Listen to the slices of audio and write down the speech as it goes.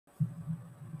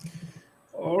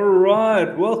All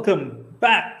right, welcome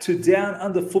back to Down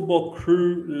Under Football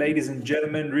Crew, ladies and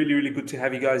gentlemen. Really, really good to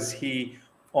have you guys here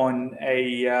on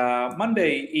a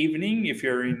Monday evening if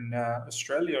you're in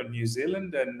Australia or New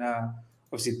Zealand, and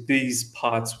obviously these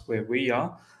parts where we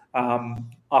are.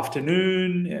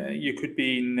 Afternoon, you could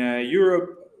be in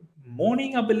Europe.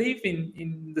 Morning, I believe,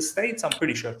 in the States. I'm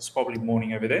pretty sure it's probably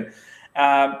morning over there.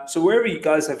 So wherever you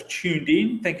guys have tuned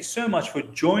in, thank you so much for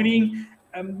joining.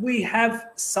 We have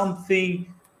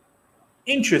something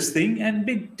interesting and a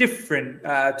bit different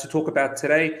to talk about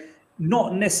today.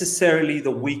 Not necessarily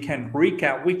the weekend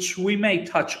recap, which we may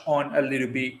touch on a little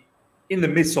bit in the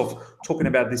midst of talking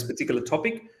about this particular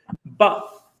topic. But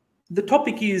the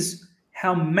topic is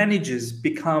how managers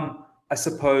become, I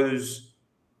suppose,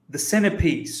 the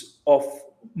centerpiece of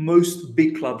most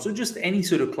big clubs, or just any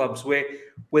sort of clubs where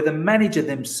the manager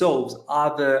themselves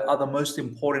are the most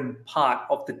important part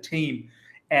of the team,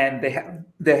 and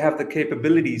they have the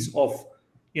capabilities of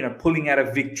pulling out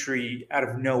a victory out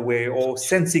of nowhere, or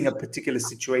sensing a particular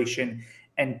situation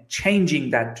and changing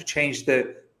that to change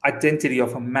the identity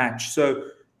of a match. So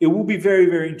it will be very,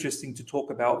 very interesting to talk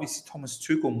about. Obviously, Thomas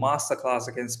Tuchel masterclass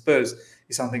against Spurs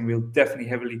is something we'll definitely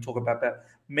heavily talk about. But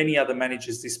many other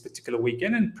managers this particular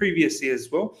weekend and previously as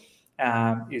well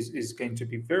is going to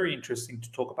be very interesting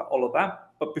to talk about all of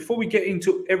that. But before we get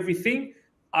into everything,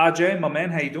 RJ, my man,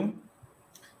 how you doing?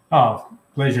 Oh,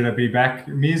 pleasure to be back,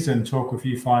 Miz, and talk with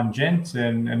you fine gents.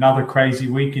 And another crazy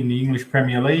week in the English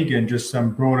Premier League and just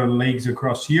some broader leagues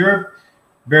across Europe.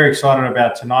 Very excited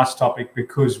about tonight's topic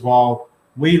because while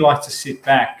we like to sit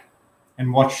back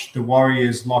and watch the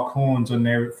Warriors lock horns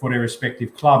for their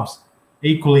respective clubs,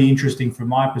 equally interesting from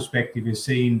my perspective is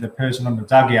seeing the person on the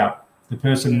dugout, the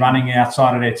person running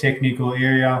outside of their technical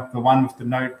area, the one with the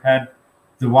notepad,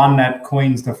 the one that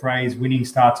coins the phrase "winning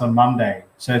starts on Monday."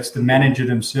 So it's the manager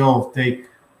themselves.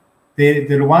 They're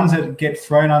the ones that get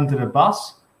thrown under the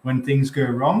bus when things go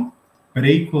wrong, but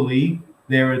equally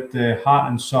they're at the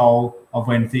heart and soul of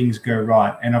when things go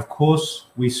right. And of course,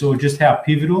 we saw just how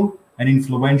pivotal and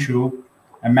influential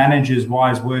a manager's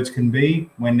wise words can be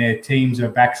when their teams are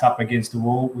backs up against the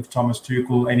wall with Thomas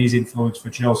Tuchel and his influence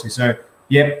for Chelsea. So,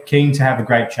 yep, keen to have a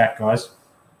great chat, guys.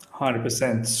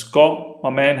 100%. Scott, my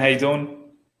man, how you doing?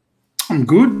 I'm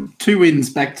good. 2 wins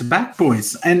back to back,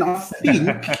 boys. And I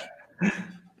think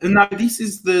no, this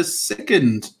is the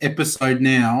second episode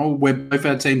now where both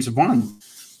our teams have won.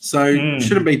 So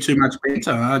shouldn't be too much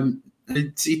banter.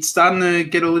 It's starting to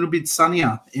get a little bit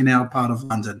sunnier in our part of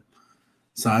London.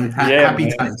 So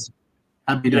happy days.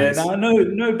 Happy days. Yeah,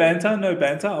 no banter, no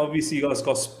banter. Obviously, you guys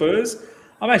got Spurs.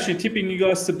 I'm actually tipping you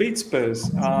guys to beat Spurs.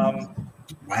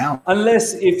 Wow.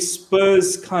 Unless if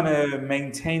Spurs kind of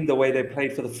maintain the way they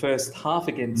played for the first half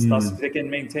against us, if they can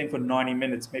maintain for 90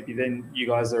 minutes, maybe then you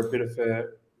guys are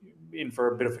in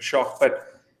for a bit of a shock.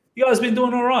 But you guys have been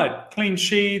doing all right. Clean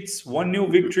sheets, 1-0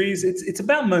 victories. It's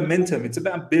about momentum. It's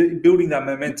about building that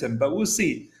momentum. But we'll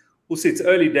see. It's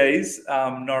early days.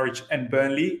 Norwich and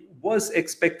Burnley was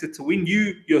expected to win.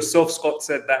 You yourself, Scott,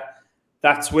 said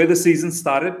that's where the season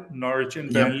started, Norwich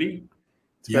and Burnley.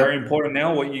 It's very important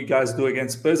now what you guys do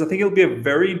against Spurs. I think it'll be a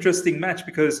very interesting match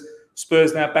because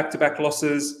Spurs now back-to-back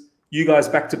losses. You guys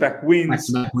back-to-back wins.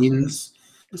 Back-to-back wins.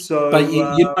 So, but you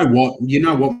know what? You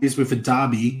know what is with a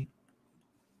derby?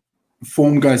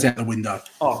 Form goes out the window.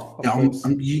 Oh,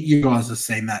 you guys have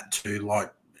seen that too.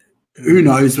 Like, who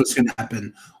knows what's going to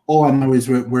happen? All I know is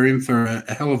we're in for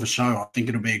a hell of a show. I think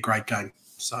it'll be a great game.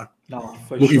 So,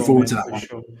 looking forward to that one.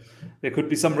 Sure. There could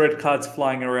be some red cards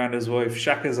flying around as well. If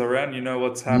Shaka's around, you know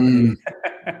what's happening.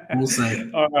 We'll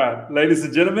see. All right, ladies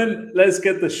and gentlemen, let's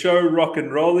get the show rock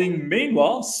and rolling.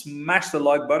 Meanwhile, smash the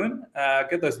like button.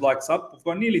 Get those likes up. We've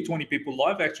got nearly 20 people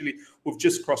live. Actually, we've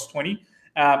just crossed 20.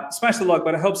 Smash the like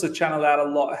button. It helps the channel out a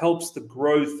lot. It helps the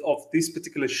growth of this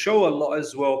particular show a lot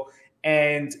as well.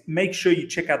 And make sure you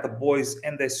check out the boys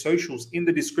and their socials in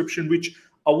the description, which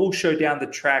I will show down the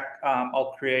track.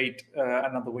 I'll create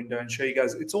another window and show you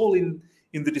guys. It's all in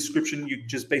the description. You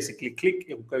just basically click.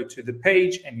 It will go to the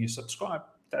page and you subscribe.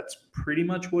 That's pretty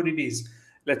much what it is.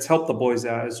 Let's help the boys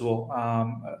out as well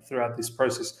throughout this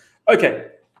process. Okay,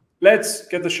 let's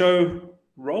get the show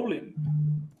rolling.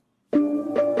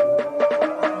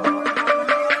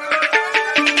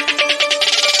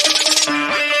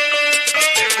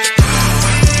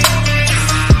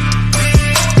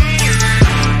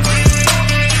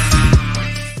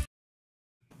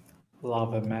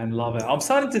 Love it, man. Love it. I'm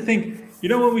starting to think,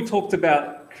 when we talked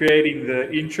about creating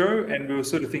the intro and we were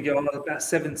sort of thinking, about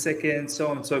 7 seconds, so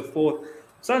on and so forth. I'm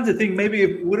starting to think maybe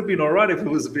it would have been all right if it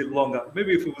was a bit longer.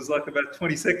 Maybe if it was like about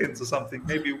 20 seconds or something,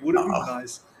 maybe it would have been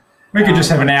nice. We could just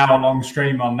have an hour-long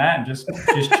stream on that and just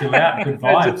chill out. Good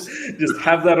vibes. just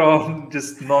have that on,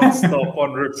 just non-stop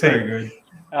on repeat. So good.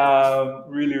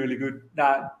 Really, really good.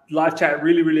 Live chat,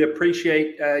 really, really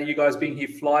appreciate you guys being here.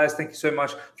 Flyers, thank you so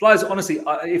much. Flyers, honestly,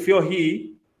 if you're here,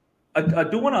 I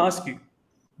do want to ask you,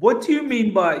 what do you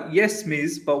mean by yes,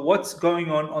 Miz, but what's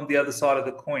going on the other side of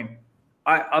the coin?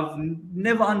 I've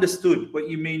never understood what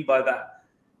you mean by that.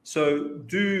 So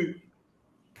do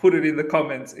put it in the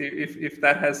comments if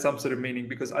that has some sort of meaning,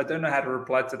 because I don't know how to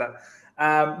reply to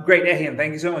that. Great, Ehian,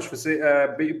 thank you so much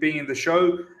for being in the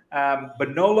show.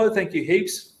 Bonolo, thank you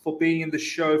heaps for being in the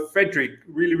show. Frederick,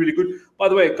 really, really good. By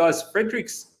the way, guys,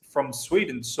 Frederick's from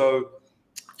Sweden, so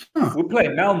we're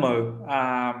playing Malmo,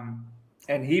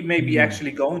 and he may be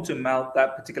actually going to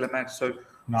that particular match. So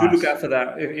do look out for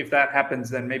that. If that happens,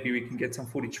 then maybe we can get some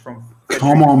footage from Frederick.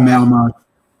 Come on, Malmo.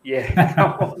 Yeah,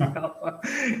 come on, Malmo.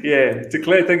 Yeah,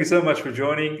 Declare, thank you so much for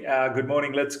joining. Good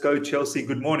morning. Let's go, Chelsea.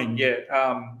 Good morning.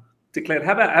 Yeah, Declare,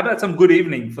 how about some good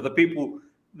evening for the people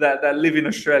that live in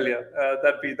Australia?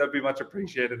 That'd be much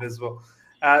appreciated as well.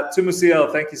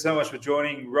 Tumusiel, thank you so much for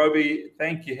joining. Robbie,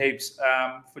 thank you heaps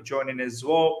for joining as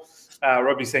well.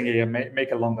 Robbie's saying, yeah, make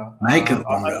it longer. Make it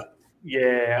longer.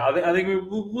 I think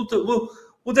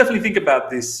we'll definitely think about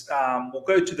this. We'll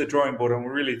go to the drawing board and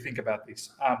we'll really think about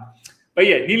this. But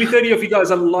yeah, nearly 30 of you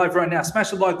guys are live right now.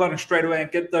 Smash the like button straight away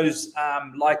and get those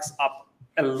likes up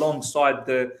alongside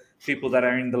the people that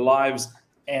are in the lives.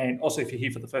 And also, if you're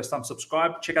here for the first time,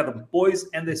 subscribe. Check out the boys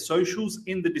and their socials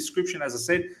in the description. As I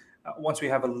said, once we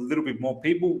have a little bit more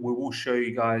people, we will show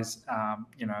you guys, a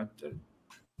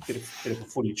bit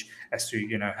of footage as to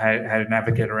how to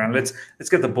navigate around. Let's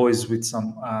get the boys with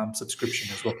some subscription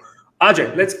as well.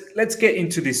 RJ, let's get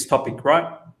into this topic,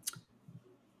 right?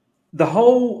 The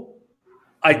whole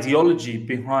ideology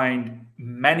behind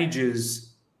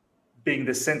managers being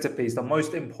the centerpiece, the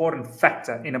most important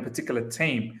factor in a particular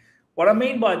team. What I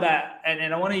mean by that,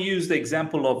 and I want to use the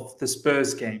example of the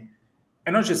Spurs game,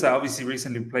 and not just that, obviously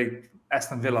recently played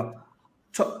Aston Villa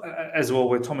as well,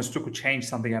 where Thomas Tuchel changed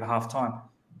something at halftime.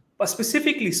 But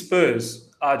specifically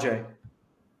Spurs, RJ,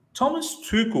 Thomas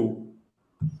Tuchel,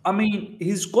 I mean,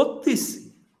 he's got this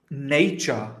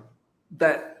nature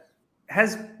that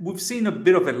we've seen a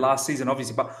bit of it last season,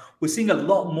 obviously, but we're seeing a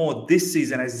lot more this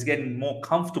season as he's getting more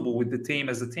comfortable with the team,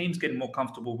 as the team's getting more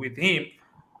comfortable with him.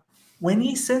 When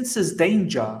he senses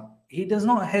danger, he does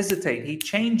not hesitate. He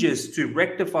changes to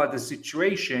rectify the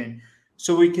situation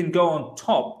so we can go on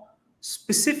top.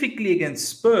 Specifically against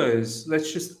Spurs,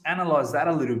 let's just analyze that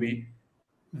a little bit.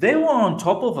 They were on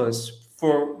top of us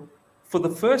for the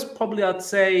first, probably I'd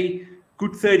say,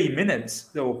 good 30 minutes.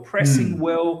 They were pressing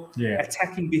well,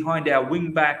 attacking behind our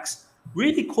wing backs,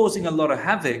 really causing a lot of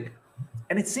havoc.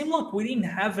 And it seemed like we didn't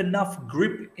have enough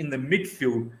grip in the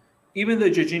midfield, even though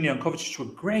Jorginho and Kovacic were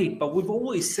great. But we've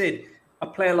always said a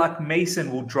player like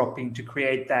Mason will drop in to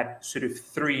create that sort of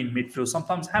three in midfield.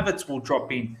 Sometimes Havertz will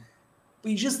drop in.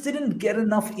 We just didn't get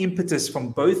enough impetus from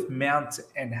both Mount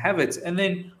and Havertz. And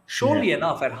then, surely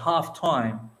enough, at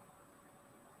halftime,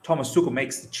 Thomas Tuchel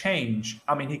makes the change.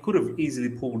 I mean, he could have easily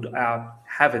pulled out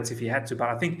Havertz if he had to, but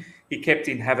I think he kept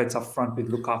in Havertz up front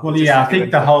with Lukaku. Well, yeah, I think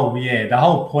the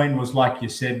whole point was, like you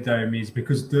said, though, Miz,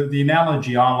 because the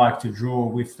analogy I like to draw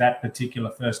with that particular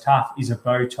first half is a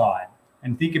bow tie.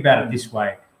 And think about it this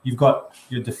way. You've got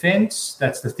your defense,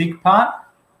 that's the thick part.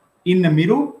 In the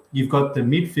middle, you've got the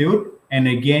midfield, and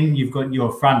again, you've got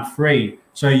your front three.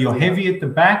 So you're heavy at the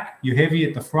back, you're heavy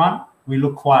at the front. We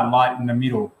look quite light in the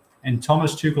middle. And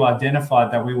Thomas Tuchel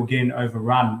identified that we were getting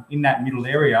overrun in that middle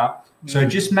area. So it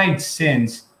just made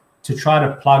sense to try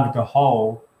to plug the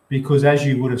hole, because as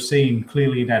you would have seen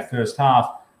clearly in that first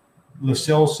half, Lo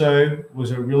Celso was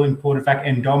a real important factor,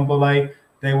 and Ndombele,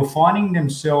 they were finding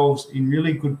themselves in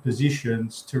really good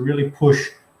positions to really push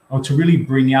or to really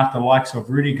bring out the likes of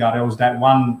Rudiger. There was that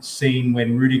one scene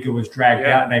when Rudiger was dragged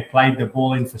out and they played the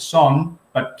ball in for Son,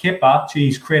 but Kepa, to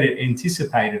his credit,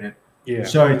 anticipated it. Yeah.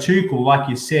 So Tuchel, like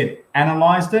you said,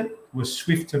 analysed it, was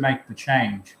swift to make the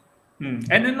change. And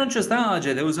then not just that,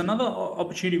 RJ, there was another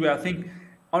opportunity where I think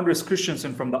Andres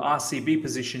Christensen from the RCB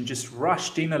position just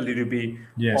rushed in a little bit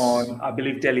on, I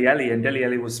believe, Dele Alli, and Dele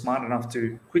Alli was smart enough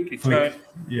to quickly turn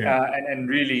and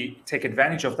really take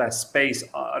advantage of that space.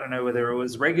 I don't know whether it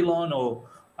was Reguilon or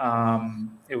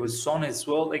it was Son as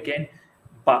well again,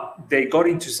 but they got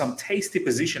into some tasty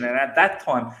position, and at that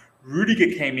time,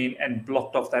 Rudiger came in and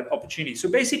blocked off that opportunity. So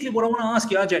basically what I want to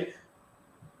ask you, RJ,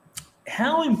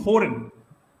 how important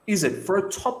is it for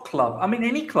a top club? I mean,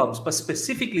 any clubs, but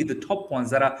specifically the top ones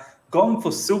that are going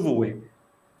for silverware,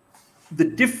 the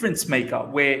difference maker,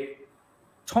 where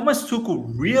Thomas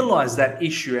Tuchel realized that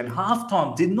issue and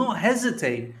halftime did not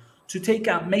hesitate to take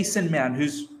out Mason Mount,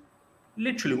 who's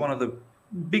literally one of the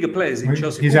bigger players in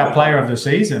Chelsea. He's our player of the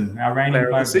season, our reigning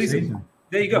player of the season.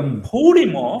 There you go. Pulled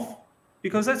him off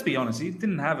because, let's be honest, he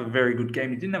didn't have a very good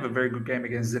game. He didn't have a very good game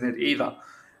against Zenit either.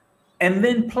 And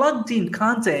then plugged in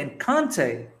Kante, and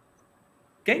Kante,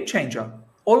 game changer.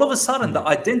 All of a sudden, the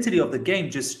identity of the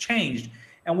game just changed.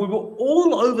 And we were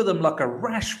all over them like a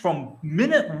rash from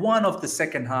minute 1 of the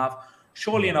second half.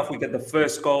 Surely enough, we get the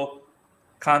first goal.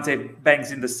 Kante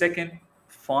bangs in the second.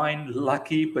 Fine,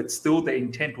 lucky, but still the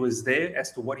intent was there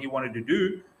as to what he wanted to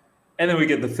do. And then we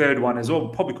get the third one as well.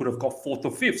 Probably could have got 4th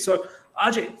or 5th. So,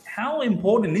 Ajay, how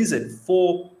important is it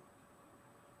for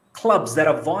clubs that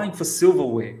are vying for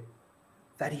silverware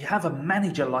that you have a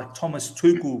manager like Thomas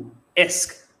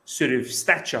Tuchel-esque sort of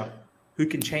stature who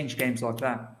can change games like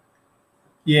that?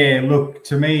 Yeah, look,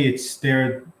 to me, it's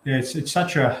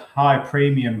such a high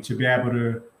premium to be able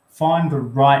to find the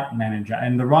right manager.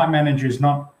 And the right manager is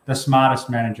not the smartest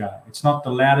manager. It's not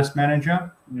the loudest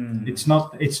manager. It's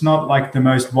not like the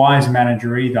most wise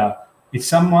manager either. It's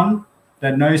someone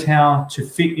that knows how to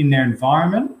fit in their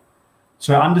environment.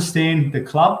 So understand the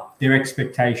club, their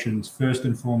expectations, first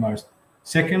and foremost.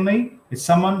 Secondly, it's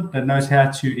someone that knows how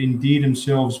to endear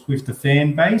themselves with the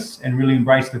fan base and really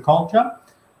embrace the culture.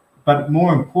 But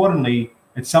more importantly,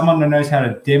 it's someone that knows how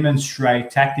to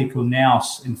demonstrate tactical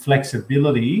nous and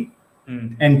flexibility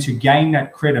and to gain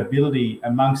that credibility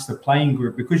amongst the playing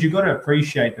group, because you've got to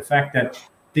appreciate the fact that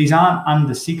these aren't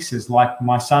under sixes like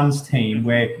my son's team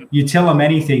where you tell them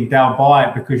anything, they'll buy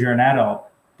it because you're an adult.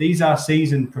 These are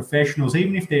seasoned professionals,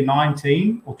 even if they're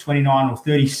 19 or 29 or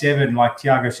 37, like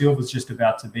Thiago Silva's just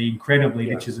about to be incredibly,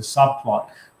 which is a subplot.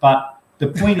 But the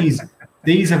point is,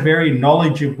 these are very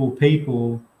knowledgeable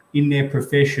people in their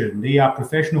profession. They are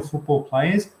professional football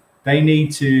players. They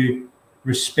need to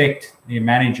respect their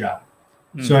manager.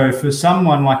 So for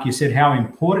someone, like you said, how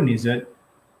important is it?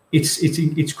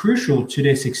 It's crucial to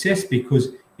their success, because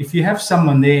if you have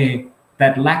someone there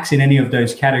that lacks in any of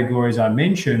those categories I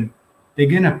mentioned, they're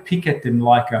going to pick at them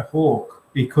like a hawk,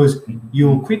 because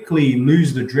you'll quickly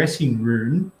lose the dressing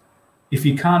room if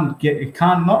you can't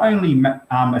not only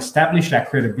establish that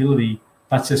credibility,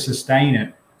 but to sustain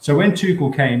it. So when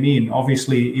Tuchel came in,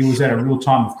 obviously it was at a real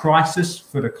time of crisis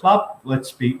for the club.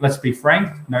 Let's be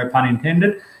frank, no pun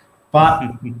intended.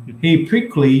 But he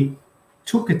quickly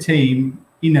took a team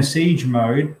in a siege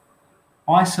mode,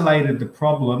 isolated the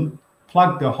problem,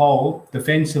 plugged the hole,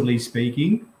 defensively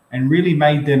speaking, and really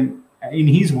made them, in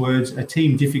his words, a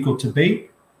team difficult to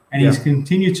beat. And he's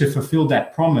continued to fulfill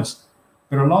that promise.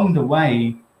 But along the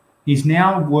way, he's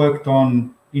now worked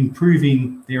on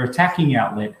improving their attacking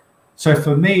outlet. So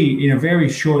for me, in a very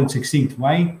short and succinct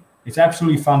way, it's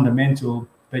absolutely fundamental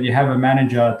that you have a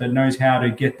manager that knows how to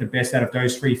get the best out of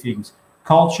those 3 things: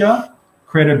 culture,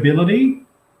 credibility,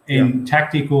 and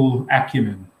tactical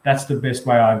acumen. That's the best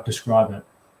way I'd describe it.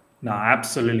 No,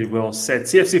 absolutely well said.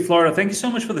 CFC Florida, thank you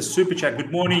so much for the super chat.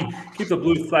 Good morning. Keep the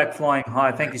blue flag flying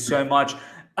high. Thank you so much.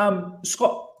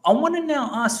 Scott, I want to now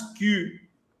ask you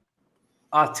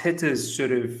Arteta's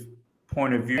sort of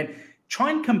point of view. And try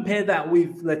and compare that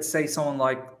with, let's say, someone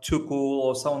like Tuchel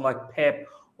or someone like Pep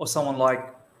or someone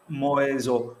like Moyes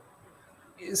or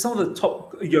some of the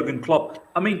top, Jurgen Klopp.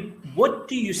 I mean, what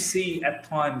do you see at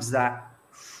times that,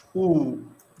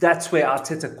 that's where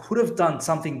Arteta could have done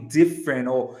something different,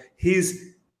 or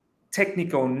his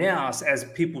technical nous, as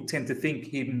people tend to think,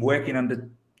 him working under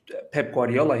Pep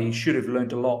Guardiola, he should have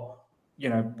learned a lot,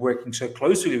 working so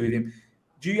closely with him.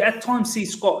 Do you at times see,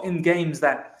 Scott, in games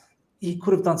that he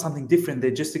could have done something different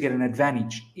there just to get an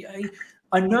advantage?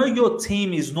 I know your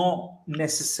team is not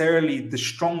necessarily the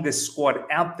strongest squad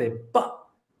out there, but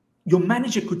your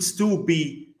manager could still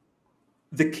be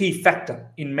the key factor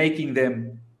in making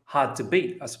them hard to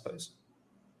beat, I suppose.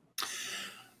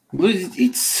 Well,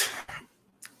 it's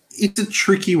a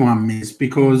tricky one, Miz,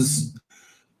 because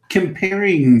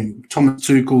comparing Thomas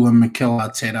Tuchel and Mikel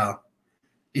Arteta,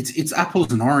 it's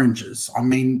apples and oranges. I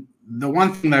mean, the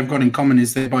one thing they've got in common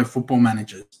is they're both football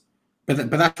managers, but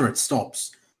that's where it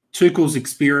stops. Tuchel's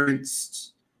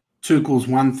experienced. Tuchel's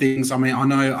won things. I mean, I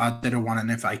know Arteta won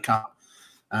an FA Cup.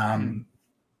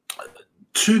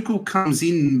 Tuchel comes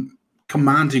in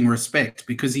commanding respect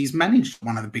because he's managed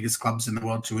one of the biggest clubs in the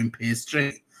world to win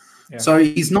PSG. Yeah. So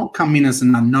he's not come in as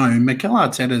an unknown. Mikel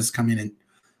Arteta's come in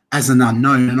as an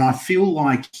unknown, and I feel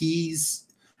like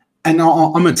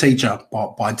I'm a teacher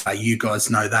by day, you guys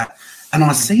know that, and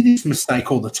I see this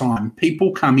mistake all the time.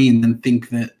 People come in and think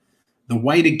that the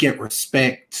way to get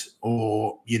respect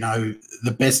or,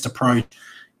 the best approach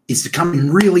is to come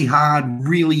in really hard,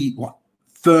 really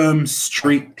firm,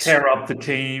 strict. Tear up the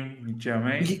team. Do you know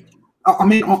what I mean? I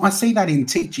mean, I see that in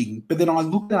teaching, but then I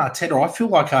looked at Arteta. I feel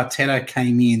like Arteta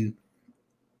came in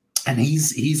and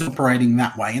he's operating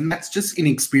that way, and that's just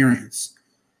inexperience.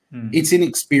 It's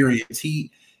inexperience.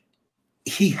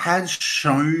 He has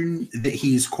shown that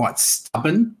he is quite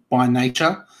stubborn by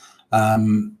nature,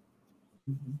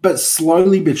 but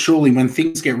slowly but surely, when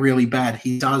things get really bad,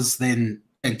 he does then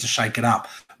tend to shake it up.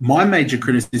 My major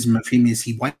criticism of him is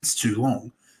he waits too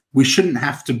long. We shouldn't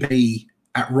have to be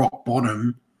at rock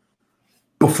bottom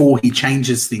before he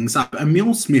changes things up.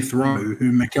 Emil Smith-Rowe,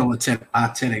 who Mikel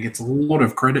Arteta gets a lot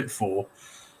of credit for,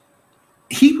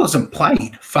 he wasn't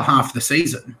played for half the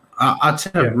season.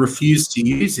 Arteta refused to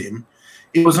use him.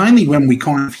 It was only when we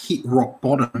kind of hit rock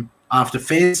bottom, after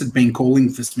fans had been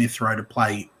calling for Smith-Rowe to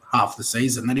play half the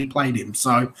season, that he played him.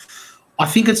 So I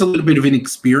think it's a little bit of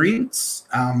inexperience.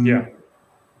 And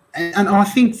I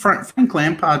think Frank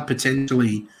Lampard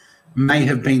potentially may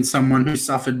have been someone who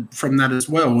suffered from that as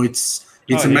well. It's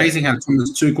amazing how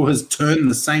Thomas Tuchel has turned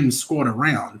the same squad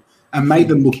around and made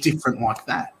them look different like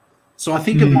that. So I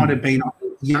think it might have been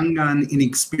young gun,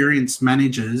 inexperienced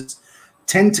managers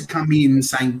tend to come in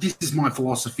saying, this is my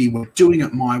philosophy, we're doing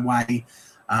it my way,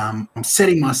 I'm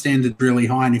setting my standards really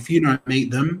high, and if you don't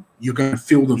meet them, you're going to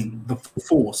feel the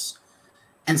force.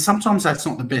 And sometimes that's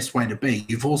not the best way to be.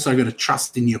 You've also got to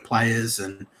trust in your players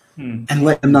and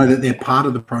let them know that they're part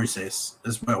of the process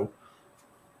as well.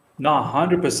 No,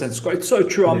 100%. It's so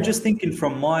true. I'm just thinking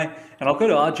from my, and I'll go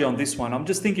to RJ on this one. I'm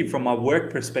just thinking from my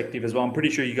work perspective as well. I'm pretty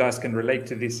sure you guys can relate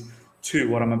to this too,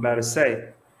 what I'm about to say.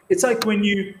 It's like when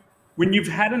you've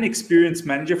had an experienced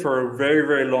manager for a very,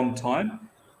 very long time,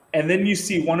 and then you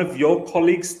see one of your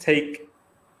colleagues take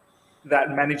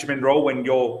that management role when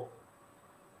your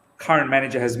current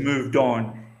manager has moved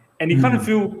on, and you kind of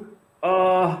feel,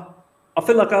 I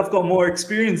feel like I've got more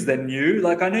experience than you.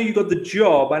 Like, I know you got the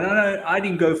job, and I know I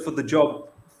didn't go for the job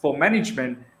for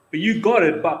management, but you got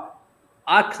it. But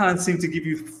I can't seem to give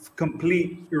you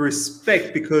complete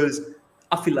respect because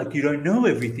I feel like you don't know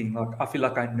everything. Like, I feel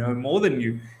like I know more than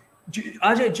you. Do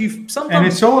you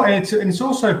sometimes? And it's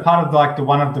also part of like the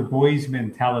one of the boys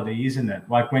mentality, isn't it?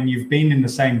 Like when you've been in the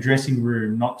same dressing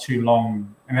room not too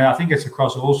long. I mean, I think it's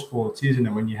across all sports, isn't it?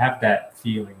 When you have that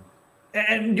feeling.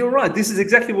 And you're right. This is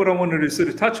exactly what I wanted to sort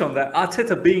of touch on. That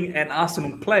Arteta being an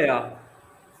Arsenal player,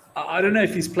 I don't know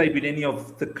if he's played with any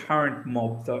of the current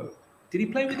mob though. Did he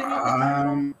play with any of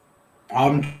them?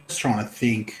 I'm just trying to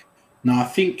think. No, I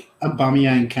think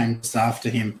Aubameyang came just after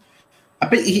him. I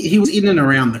bet he was in and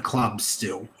around the club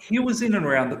still. He was in and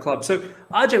around the club. So,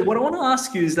 RJ, what I want to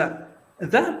ask you is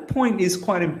that point is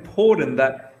quite important,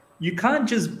 that you can't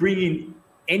just bring in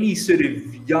any sort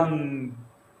of young,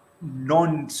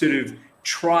 non-sort of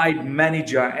tried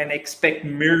manager and expect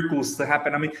miracles to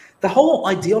happen. I mean, the whole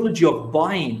ideology of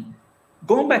buying,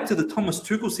 going back to the Thomas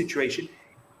Tuchel situation,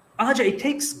 RJ, it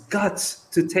takes guts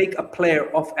to take a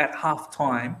player off at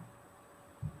halftime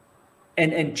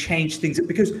and change things,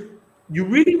 because you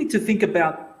really need to think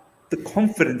about the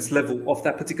confidence level of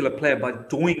that particular player by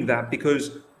doing that,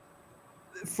 because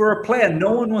for a player,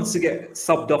 no one wants to get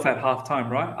subbed off at halftime,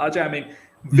 right? RJ, I mean,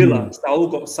 Villa, Saul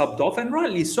got subbed off, and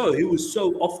rightly so. He was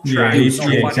so off track.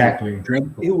 Exactly.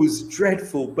 It was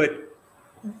dreadful. But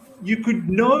you could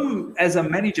know as a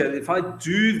manager, if I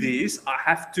do this, I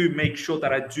have to make sure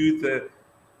that I do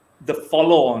the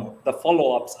follow-on, the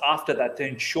follow-ups after that to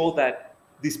ensure that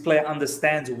this player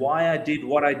understands why I did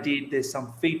what I did. There's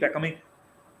some feedback. I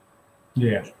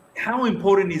mean, how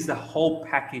important is the whole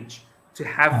package to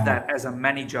have that as a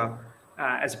manager,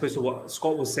 as opposed to what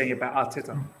Scott was saying about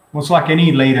Arteta? Well, it's like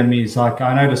any leader, Miz. Like,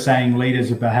 I know the saying, leaders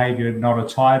of behaviour, not a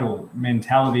title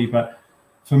mentality. But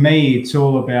for me, it's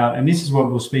all about, and this is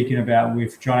what we're speaking about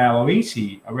with John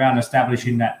Aloisi, around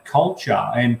establishing that culture.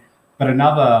 But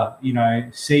another,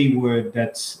 C word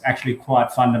that's actually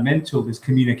quite fundamental is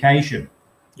communication.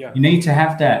 Yeah. You need to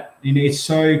have that. It's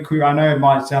so cool. I know it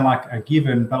might sound like a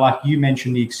given, but like you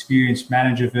mentioned, the experienced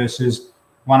manager versus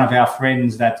one of our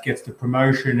friends that gets the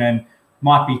promotion and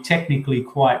might be technically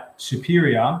quite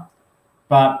superior,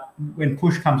 but when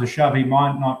push comes to shove, he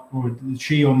might not, or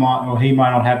she or he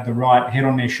might not have the right head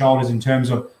on their shoulders in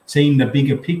terms of seeing the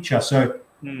bigger picture. So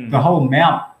the whole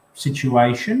Mount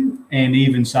situation, and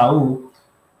even Saul,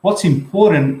 what's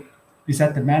important is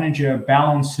that the manager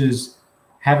balances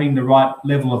having the right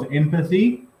level of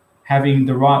empathy, having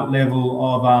the right level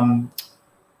of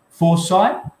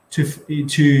foresight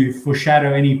to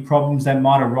foreshadow any problems that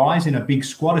might arise in a big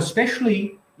squad,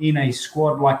 especially in a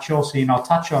squad like Chelsea. And I'll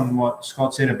touch on what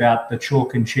Scott said about the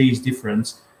chalk and cheese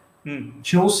difference.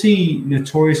 Chelsea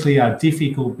notoriously are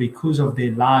difficult because of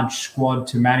their large squad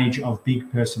to manage of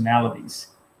big personalities.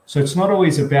 So it's not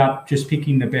always about just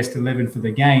picking the best 11 for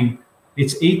the game.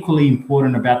 It's equally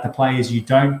important about the players you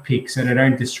don't pick so they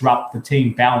don't disrupt the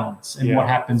team balance and what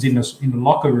happens in the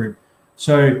locker room.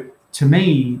 So to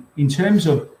me, in terms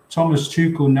of Thomas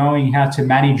Tuchel knowing how to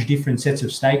manage different sets of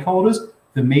stakeholders,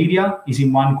 the media is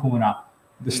in one corner.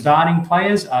 The starting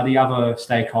players are the other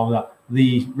stakeholder.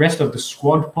 The rest of the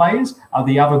squad players are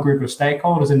the other group of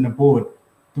stakeholders in the board.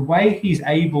 The way he's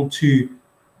able to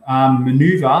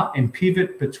maneuver and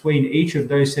pivot between each of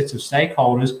those sets of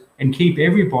stakeholders and keep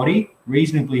everybody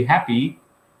reasonably happy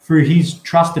through his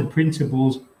trusted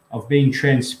principles of being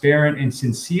transparent and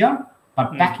sincere,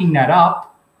 but backing that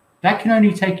up, that can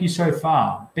only take you so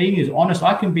far. Being as honest,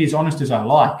 I can be as honest as I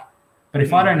like, but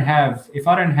if I don't have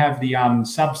the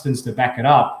substance to back it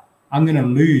up, I'm going to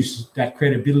lose that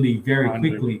credibility very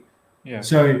quickly. Yeah.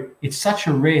 So it's such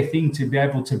a rare thing to be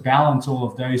able to balance all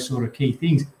of those sort of key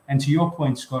things. And to your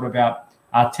point, Scott, about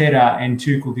Arteta and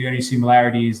Tuchel, the only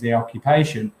similarity is their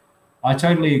occupation. I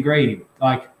totally agree.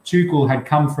 Like Tuchel had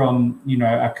come from,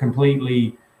 a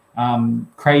completely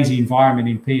crazy environment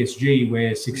in PSG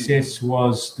where success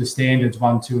was the standards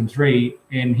 1, 2, and 3,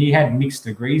 and he had mixed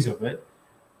degrees of it.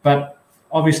 But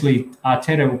obviously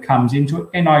Arteta comes into it,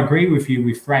 and I agree with you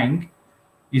with Frank,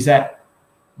 is that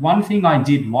one thing I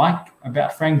did like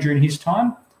about Frank during his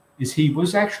time is he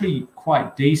was actually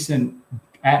quite decent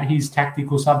at his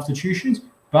tactical substitutions,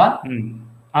 but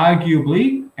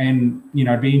arguably, and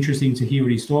it'd be interesting to hear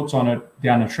what his thoughts on it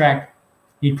down the track,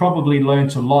 he probably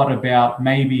learnt a lot about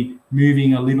maybe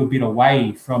moving a little bit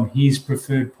away from his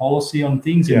preferred policy on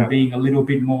things and being a little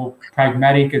bit more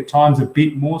pragmatic at times, a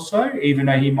bit more so, even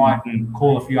though he might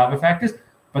call a few other factors.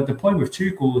 But the point with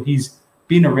Tuchel, he's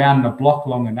been around the block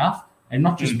long enough, and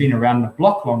not just been around the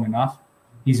block long enough,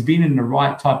 he's been in the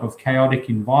right type of chaotic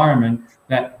environment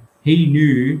that he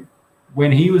knew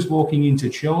when he was walking into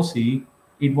Chelsea,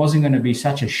 it wasn't going to be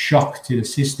such a shock to the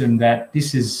system that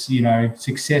this is,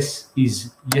 success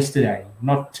is yesterday,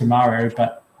 not tomorrow,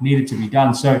 but needed to be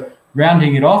done. So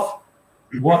rounding it off,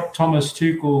 what Thomas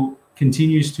Tuchel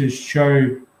continues to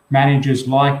show managers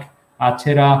like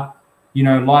Arteta,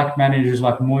 like managers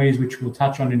like Moyes, which we'll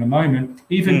touch on in a moment.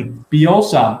 Even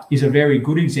Bielsa is a very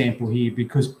good example here,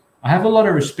 because I have a lot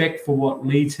of respect for what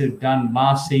Leeds had done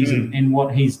last season and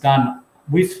what he's done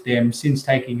with them since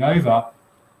taking over.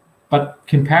 But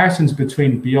comparisons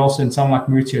between Bielsa and someone like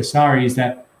Maurizio Sarri is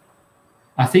that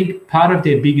I think part of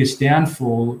their biggest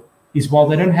downfall is while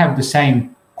they don't have the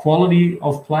same quality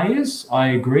of players, I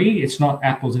agree, it's not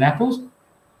apples and apples.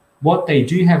 What they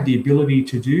do have the ability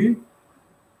to do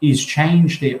is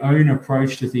change their own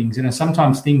approach to things. And I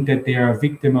sometimes think that they're a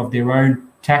victim of their own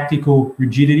tactical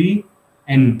rigidity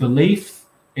and belief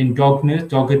and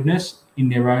doggedness in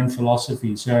their own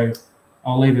philosophy. So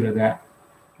I'll leave it at that.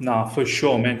 No, for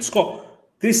sure, man. Scott,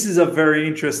 this is a very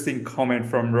interesting comment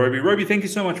from Roby. Roby, thank you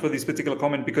so much for this particular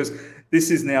comment, because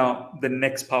this is now the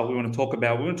next part we want to talk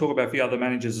about. We want to talk about a few other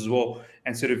managers as well,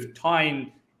 and sort of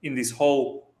tying in this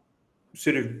whole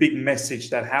sort of big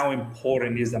message that how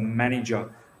important is the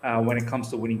manager when it comes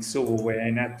to winning silverware.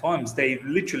 And at times they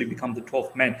literally become the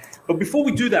 12th man. But before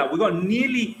we do that, we've got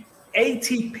nearly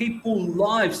 80 people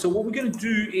live. So what we're going to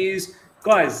do is,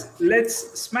 guys,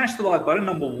 let's smash the like button,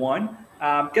 number one.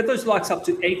 Get those likes up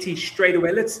to 80 straight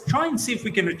away. Let's try and see if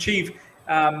we can achieve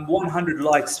 100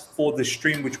 likes for the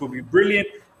stream, which will be brilliant.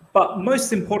 But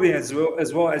most importantly, as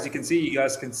well as you can see, you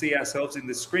guys can see ourselves in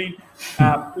the screen.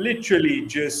 Literally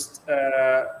just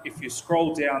if you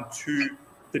scroll down to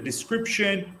the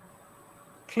description,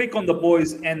 click on the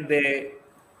boys and their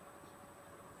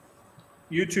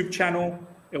YouTube channel.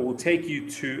 It will take you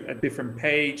to a different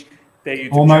page.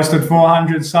 Almost at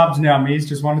 400 subs now, Miz.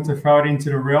 Just wanted to throw it into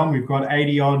the realm. We've got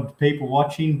 80-odd people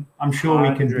watching. I'm sure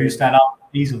we can boost that up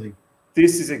easily.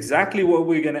 This is exactly what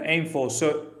we're going to aim for.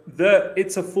 So the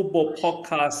It's a Football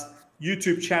Podcast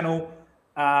YouTube channel,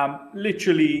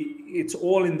 literally, it's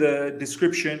all in the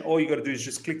description. All you got to do is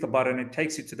just click the button. It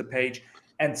takes you to the page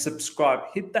and subscribe.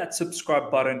 Hit that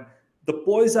subscribe button. The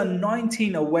boys are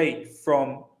 19 away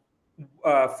from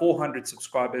 400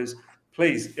 subscribers.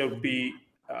 Please, it would be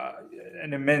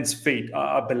an immense feat,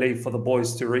 I believe, for the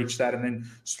boys to reach that, and then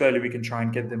slowly we can try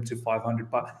and get them to 500.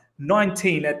 But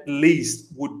 19 at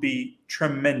least would be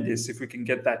tremendous if we can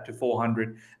get that to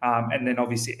 400, and then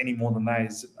obviously any more than that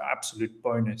is an absolute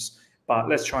bonus. But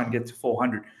let's try and get to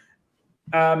 400.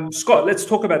 Scott, let's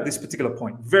talk about this particular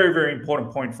point. Very, very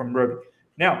important point from Roby.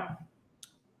 Now,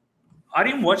 I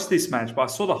didn't watch this match, but I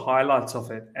saw the highlights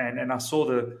of it, and I saw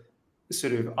the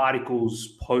sort of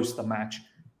articles post the match.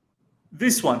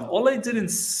 This one, Ole didn't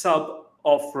sub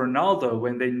off Ronaldo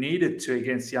when they needed to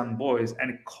against Young Boys,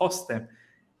 and it cost them.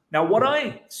 Now, what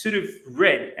I sort of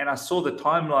read, and I saw the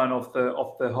timeline of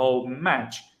the whole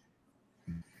match,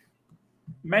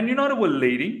 Man United were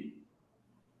leading.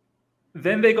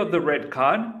 Then they got the red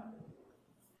card.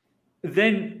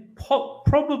 Then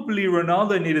probably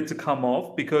Ronaldo needed to come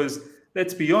off because,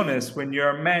 let's be honest, when you're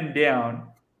a man down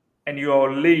and you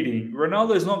are leading,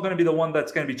 Ronaldo is not going to be the one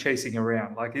that's going to be chasing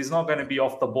around. Like, he's not going to be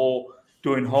off the ball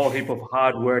doing a whole heap of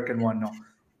hard work and whatnot.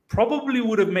 Probably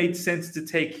would have made sense to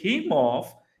take him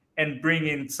off and bring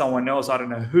in someone else. I don't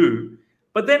know who.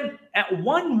 But then at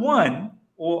 1-1,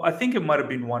 or I think it might have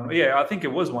been 1-1. Yeah, I think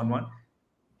it was 1-1.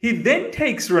 He then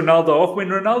takes Ronaldo off when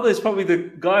Ronaldo is probably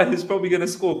the guy who's probably going to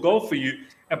score a goal for you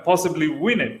and possibly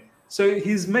win it. So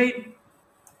he's made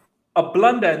a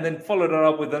blunder and then followed it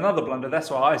up with another blunder.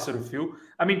 That's what I sort of feel.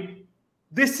 I mean,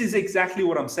 this is exactly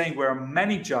what I'm saying, where a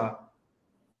manager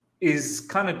is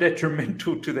kind of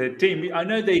detrimental to their team. I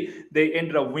know they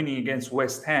ended up winning against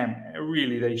West Ham.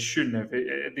 Really, they shouldn't have.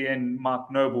 At the end, Mark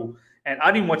Noble, and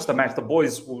I didn't watch the match. The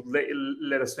boys will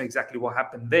let us know exactly what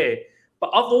happened there.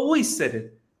 But I've always said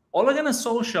it. Ole Gunnar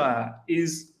Solskjaer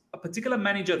is a particular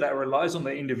manager that relies on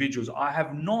the individuals. I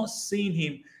have not seen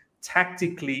him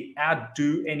tactically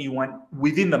outdo anyone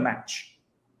within the match.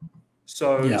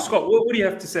 So, yeah. Scott, what do you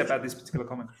have to say about this particular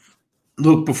comment?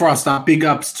 Look, before I start, big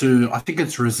ups to, I think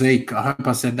it's Razik. I hope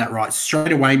I said that right.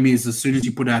 Straight away, Miz, as soon as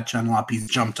you put our channel up, he's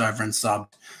jumped over and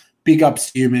subbed. Big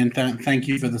ups to you, man. Thank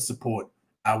you for the support.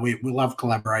 We love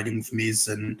collaborating with Miz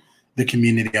and the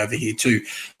community over here too.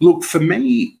 Look, for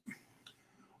me,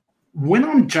 when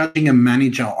I'm judging a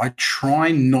manager, I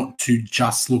try not to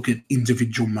just look at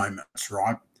individual moments,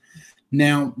 right?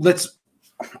 Now,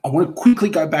 I want to quickly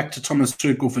go back to Thomas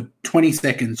Tuchel for 20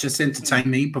 seconds. Just entertain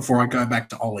me before I go back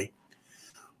to Ollie.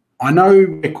 I know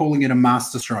we're calling it a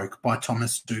masterstroke by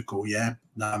Thomas Tuchel, yeah?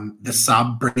 The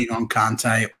sub, bringing on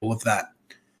Kante, all of that.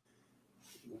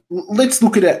 Let's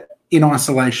look at it in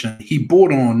isolation. He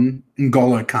brought on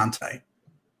N'Golo Kante.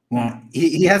 Well,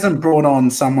 he hasn't brought on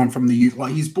someone from the youth.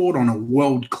 Like, he's brought on a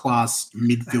world-class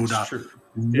midfielder.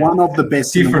 One of the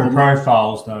best. Different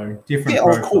profiles, though. Different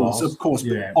profiles. Of course.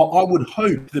 Yeah. But I would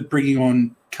hope that bringing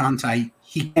on Kante,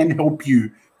 he can help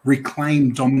you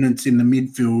reclaim dominance in the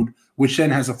midfield, which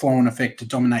then has a flow-on effect to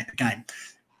dominate the game.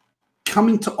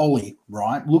 Coming to Ollie,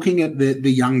 right, looking at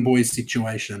the young boys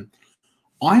situation,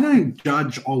 I don't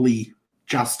judge Ollie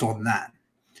just on that.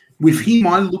 With him,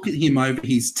 I look at him over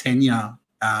his tenure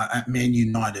at Man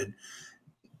United.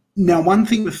 Now, one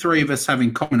thing the three of us have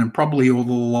in common, and probably all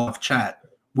the live chat,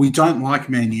 we don't like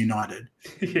Man United.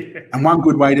 Yeah. And one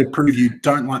good way to prove you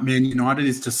don't like Man United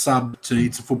is to sub to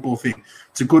It's a Football Thing.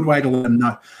 It's a good way to let them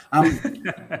know.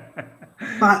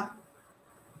 But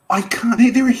I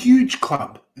can't. They're a huge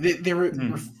club. They're a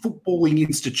footballing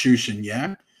institution,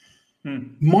 yeah?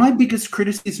 My biggest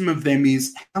criticism of them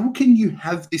is, how can you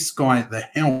have this guy at the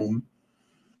helm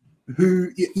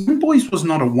who, Young Boys was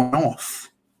not a one-off.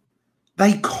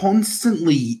 They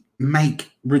constantly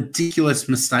make ridiculous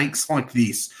mistakes like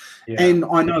this. Yeah. And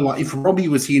I know, like, if Robbie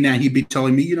was here now, he'd be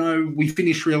telling me, we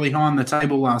finished really high on the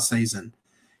table last season.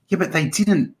 Yeah, but they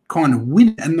didn't kind of win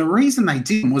it. And the reason they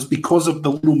didn't was because of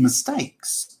the little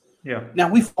mistakes. Yeah. Now,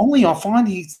 with Ollie, I find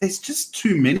there's just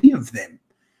too many of them.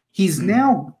 He's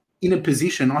now in a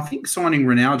position, I think signing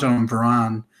Ronaldo and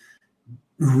Varane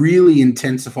really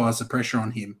intensifies the pressure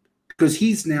on him. Because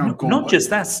he's now not just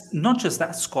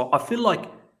that, Scott. I feel like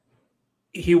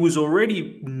he was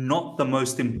already not the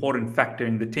most important factor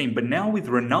in the team, but now with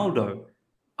Ronaldo,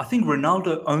 I think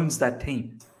Ronaldo owns that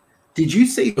team. Did you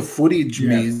see the footage,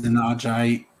 Miz and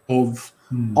RJ, of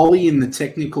Ollie in the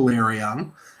technical area,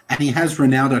 and he has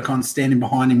Ronaldo kind of standing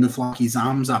behind him with like his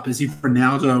arms up as if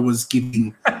Ronaldo was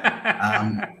giving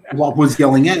what was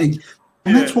yelling at him.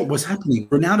 And that's what was happening.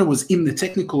 Ronaldo was in the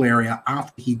technical area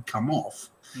after he'd come off.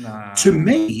 Nah. To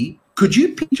me, could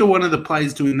you picture one of the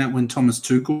players doing that when Thomas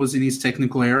Tuchel was in his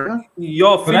technical area?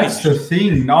 But that's the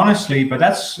thing, honestly.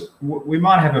 But we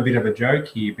might have a bit of a joke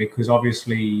here because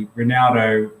obviously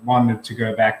Ronaldo wanted to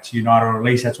go back to United, or at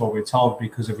least that's what we're told,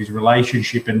 because of his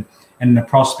relationship and the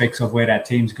prospects of where that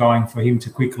team's going, for him to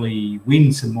quickly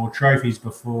win some more trophies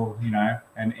before,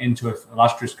 an end to an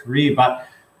illustrious career. But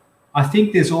I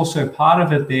think there's also part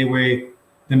of it there where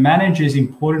the manager is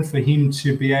important for him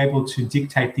to be able to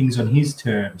dictate things on his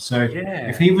terms. So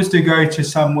if he was to go to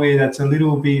somewhere that's a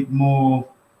little bit more,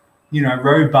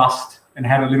 robust and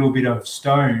had a little bit of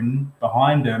stone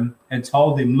behind him and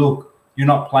told him, look, you're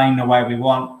not playing the way we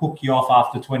want, hook you off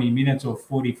after 20 minutes or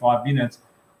 45 minutes,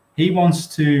 he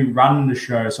wants to run the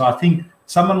show. So I think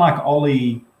someone like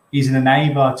Ollie is an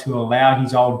enabler to allow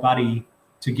his old buddy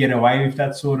to get away with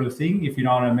that sort of thing, if you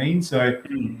know what I mean. So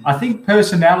I think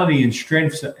personality and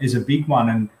strength is a big one.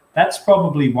 And that's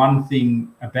probably one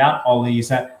thing about Ollie, is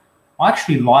that I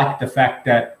actually like the fact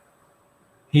that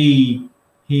he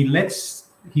lets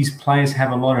his players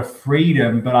have a lot of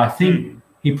freedom, but I think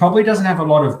he probably doesn't have a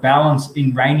lot of balance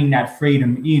in reining that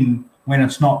freedom in when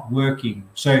it's not working.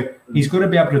 So he's got to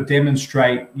be able to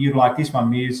demonstrate, you like this one,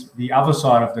 Miz, the other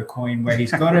side of the coin, where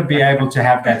he's got to be able to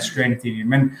have that strength in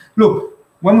him. And look,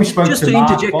 when we spoke just to Mark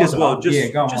interject Bozza, as well,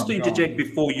 just to interject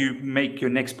before you make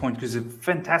your next point, because it's a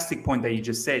fantastic point that you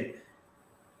just said.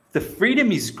 The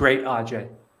freedom is great, RJ,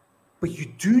 but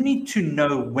you do need to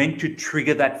know when to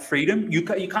trigger that freedom. You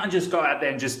can't just go out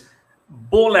there and just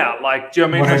ball out, like, do you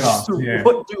know what I mean?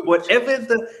 Do whatever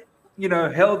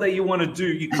the hell that you want to do.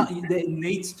 You can't. There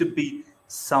needs to be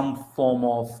some form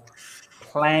of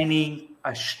planning,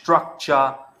 a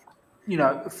structure.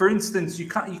 For instance, you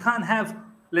can't have.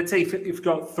 Let's say if you've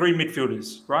got 3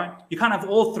 midfielders, right? You can't have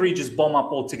all 3 just bomb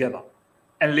up all together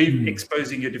and leave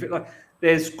exposing your defense. Like,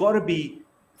 there's got to be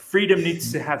freedom.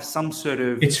 Needs to have some sort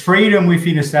of. It's freedom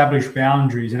within established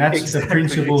boundaries, and that's the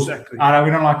principles. Exactly. I know we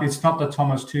don't like. It's not the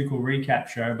Thomas Tuchel recap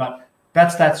show, but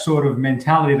that's that sort of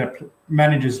mentality that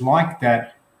managers like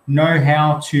that know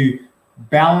how to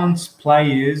balance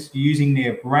players using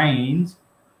their brains,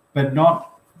 but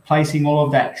not placing all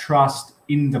of that trust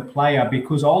in the player,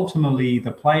 because ultimately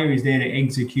the player is there to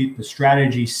execute the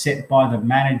strategy set by the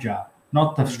manager,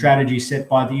 not the strategy set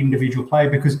by the individual player.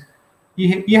 Because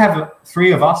you have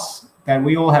 3 of us that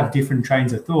we all have different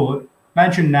trains of thought.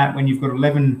 Imagine that when you've got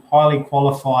 11 highly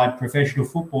qualified professional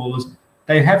footballers,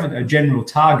 they have a general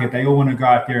target. They all want to go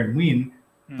out there and win,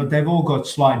 but they've all got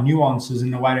slight nuances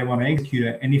in the way they want to execute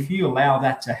it. And if you allow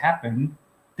that to happen,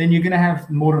 then you're going to have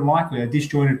more than likely a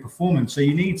disjointed performance. So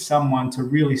you need someone to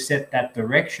really set that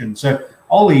direction. So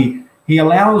Ollie, he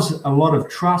allows a lot of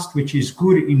trust, which is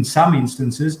good in some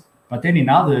instances, but then in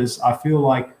others, I feel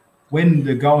like when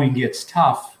the going gets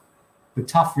tough, the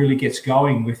tough really gets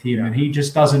going with him, and he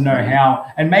just doesn't know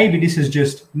how. And maybe this is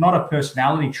just not a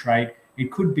personality trait.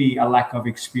 It could be a lack of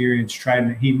experience trait,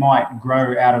 and he might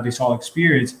grow out of this whole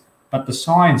experience, but the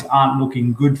signs aren't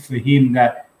looking good for him.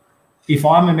 That if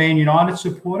I'm a Man United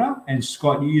supporter, and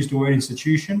Scott, you used the word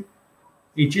institution,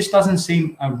 it just doesn't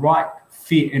seem a right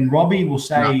fit. And Robbie will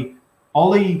say,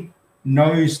 Ollie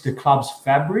knows the club's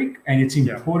fabric, and it's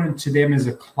important to them as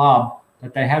a club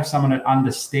that they have someone that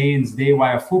understands their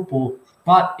way of football.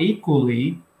 But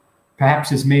equally,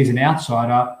 perhaps as me as an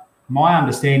outsider, my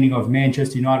understanding of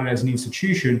Manchester United as an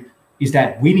institution is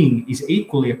that winning is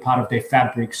equally a part of their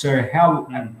fabric. So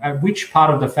which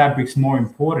part of the fabric is more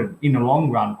important in the long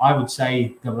run? I would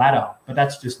say the latter, but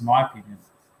that's just my opinion.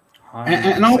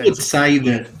 And I would say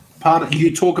that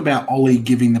you talk about Ollie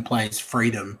giving the players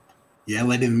freedom,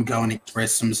 letting them go and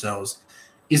express themselves.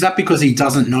 Is that because he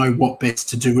doesn't know what best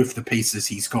to do with the pieces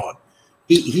he's got?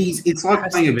 It's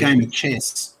like playing a game of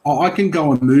chess. I can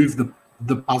go and move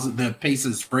the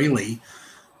pieces freely,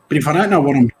 but if I don't know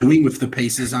what I'm doing with the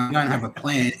pieces, I don't have a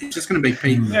plan, it's just going to be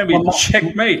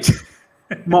checkmate.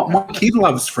 My kid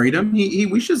loves freedom. He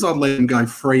wishes I'd let him go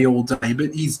free all day,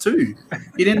 but he's 2.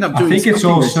 He'd end up doing.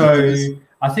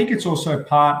 I think it's also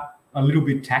part a little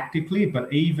bit tactically,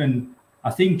 but even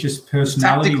I think just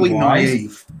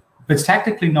personality-wise. But it's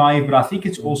tactically naive, but I think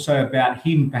it's also about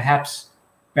him perhaps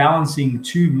balancing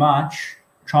too much,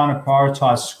 trying to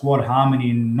prioritize squad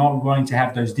harmony and not wanting to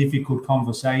have those difficult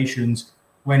conversations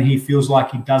when he feels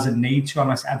like he doesn't need to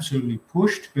unless absolutely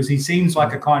pushed, because he seems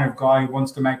like a kind of guy who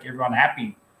wants to make everyone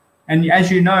happy. And as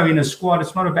you know, in a squad,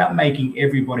 it's not about making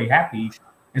everybody happy.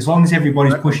 As long as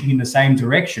everybody's pushing in the same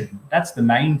direction, that's the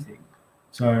main thing.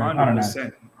 So 100%. I don't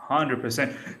know.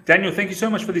 100%. Daniel, thank you so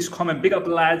much for this comment. Big up,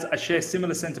 lads. I share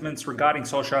similar sentiments regarding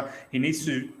Solskjaer. He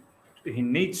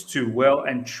needs to well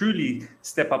and truly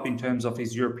step up in terms of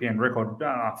his European record,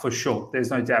 for sure. There's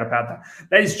no doubt about that.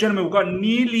 Ladies and gentlemen, we've got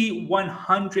nearly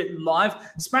 100 live.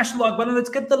 Smash the like button. Let's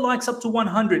get the likes up to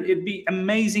 100. It'd be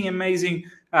amazing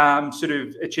sort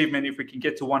of achievement if we can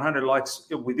get to 100 likes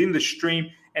within the stream.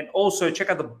 And also check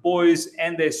out the boys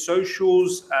and their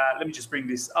socials. Let me just bring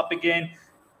this up again.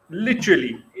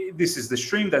 Literally, this is the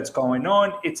stream that's going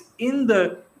on. It's in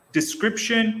the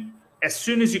description. As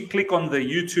soon as you click on the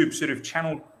YouTube sort of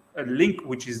channel link,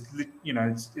 which is,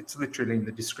 it's literally in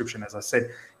the description, as I said.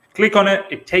 Click on it.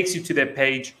 It takes you to their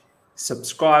page.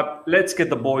 Subscribe. Let's get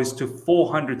the boys to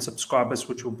 400 subscribers,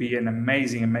 which will be an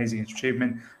amazing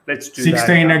achievement. Let's do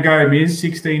 16 to go, Miz.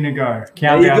 16 to go.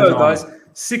 There you go, guys.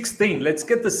 16. Let's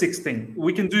get the 16.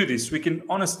 We can do this. We can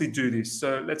honestly do this.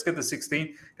 So let's get the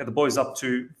 16. Get the boys up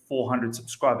to 400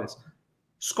 subscribers.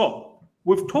 Scott,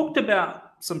 we've talked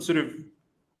about some sort of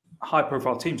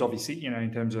high-profile teams, obviously,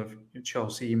 in terms of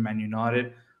Chelsea, Man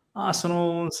United,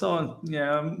 Arsenal, and so on.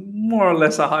 More or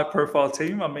less a high-profile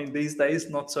team. I mean, these days,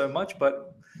 not so much,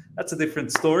 but that's a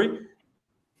different story.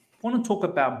 I want to talk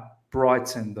about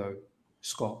Brighton, though,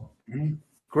 Scott.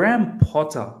 Graham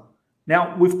Potter.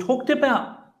 Now, we've talked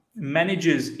about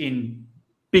managers in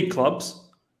big clubs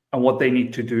and what they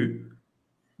need to do.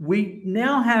 We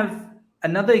now have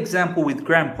another example with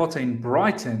Graham Potter in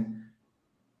Brighton.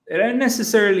 They don't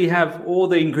necessarily have all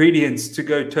the ingredients to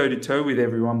go toe-to-toe with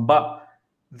everyone, but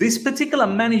this particular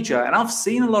manager, and I've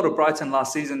seen a lot of Brighton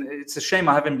last season. It's a shame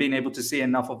I haven't been able to see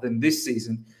enough of them this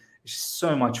season. It's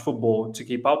so much football to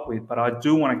keep up with, but I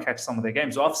do want to catch some of their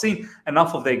games. So I've seen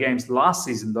enough of their games last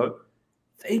season, though.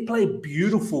 They play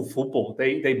beautiful football.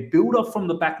 They build up from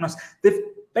the back. They've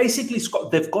basically,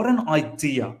 they've got an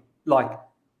idea. Like,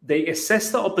 they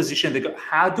assess the opposition. They go,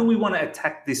 how do we want to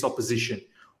attack this opposition?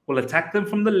 We'll attack them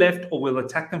from the left, or we'll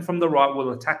attack them from the right.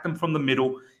 We'll attack them from the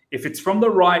middle. If it's from the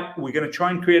right, we're going to try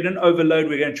and create an overload.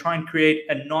 We're going to try and create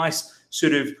a nice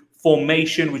sort of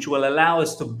formation, which will allow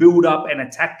us to build up and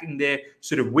attacking their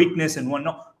sort of weakness and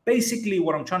whatnot. Basically,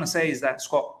 what I'm trying to say is that,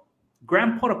 Scott,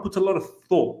 Graham Potter puts a lot of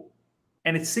thought,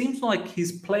 and it seems like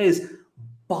his players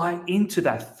buy into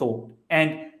that thought.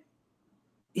 And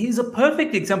he's a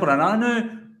perfect example. And I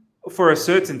know for a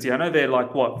certainty, I know they're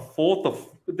like,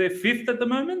 they're fifth at the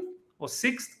moment, or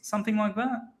sixth, something like that.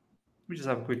 Let me just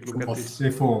have a quick look at this.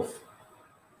 They're fourth.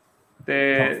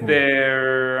 They're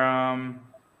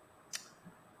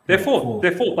fourth.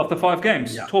 They're fourth after 5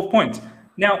 games, 12 points.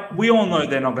 Now, we all know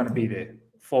they're not going to be there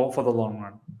for the long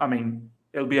run. I mean,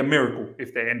 it'll be a miracle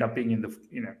if they end up being in the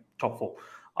top 4.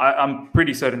 I'm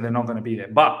pretty certain they're not going to be there.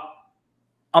 But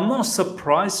I'm not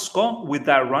surprised, Scott, with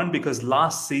that run, because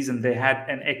last season they had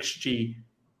an XG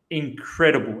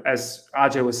incredible, as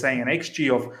RJ was saying, an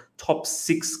XG of top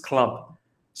 6 club.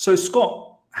 So,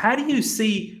 Scott, how do you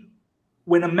see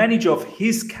when a manager of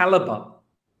his caliber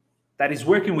that is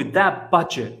working with that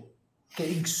budget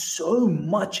getting so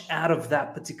much out of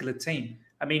that particular team?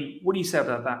 I mean, what do you say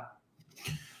about that?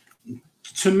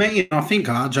 To me, I think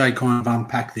RJ kind of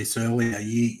unpacked this earlier.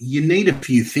 You need a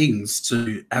few things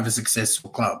to have a successful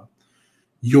club.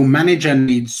 Your manager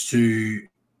needs to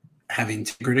have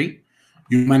integrity.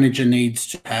 Your manager needs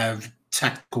to have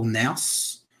tactical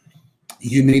nous.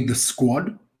 You need the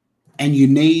squad, and you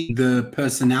need the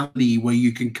personality where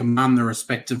you can command the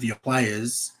respect of your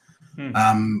players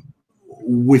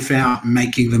without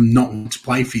making them not want to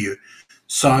play for you.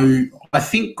 So I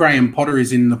think Graham Potter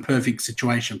is in the perfect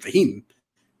situation for him.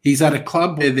 He's at a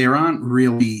club where there aren't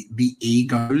really the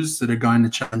egos that are going to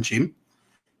challenge him.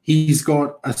 He's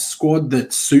got a squad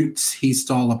that suits his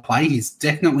style of play. He's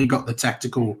definitely got the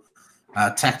tactical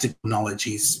knowledge.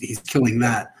 He's killing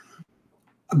that.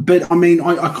 But, I mean,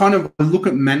 I look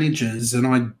at managers, and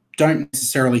I don't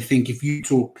necessarily think if you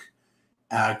took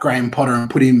Graham Potter and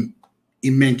put him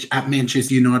at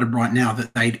Manchester United right now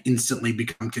that they'd instantly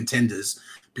become contenders,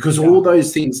 because all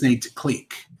those things need to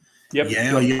click.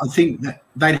 I think that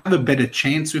they'd have a better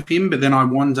chance with him, but then I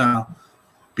wonder,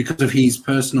 because of his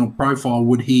personal profile,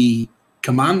 would he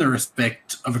command the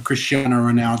respect of a Cristiano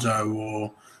Ronaldo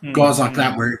or guys like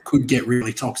that, where it could get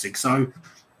really toxic? So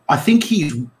I think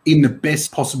he's in the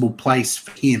best possible place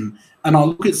for him. And I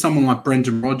look at someone like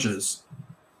Brendan Rodgers.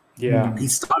 Yeah, he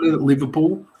started at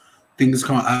Liverpool. Things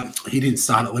he didn't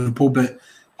start at Liverpool, but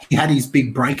he had his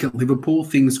big break at Liverpool.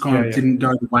 Things didn't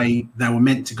go the way they were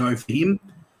meant to go for him.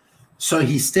 So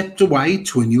he stepped away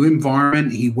to a new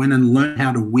environment. He went and learned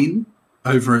how to win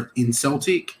over in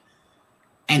Celtic,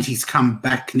 and he's come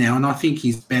back now, and I think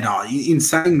he's better. In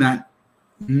saying that,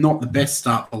 not the best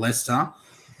start for Leicester.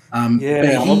 I'm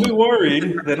a bit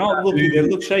worried. They're not looking. They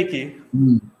look shaky.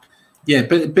 Yeah,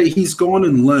 but he's gone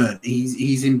and learned.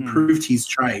 He's improved his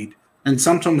trade, and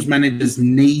sometimes managers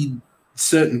need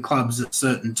certain clubs at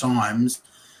certain times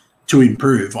to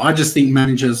improve. I just think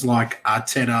managers like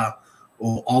Arteta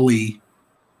or Ollie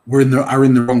are in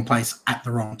the wrong place at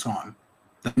the wrong time.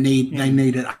 They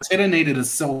needed Arteta needed a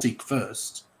Celtic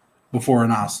first before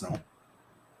an Arsenal.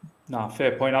 No,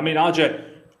 fair point. I mean, RJ,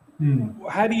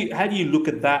 how do you look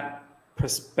at that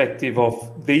perspective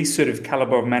of these sort of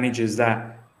caliber of managers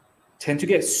that tend to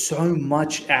get so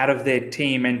much out of their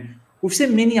team? And we've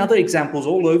seen many other examples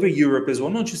all over Europe as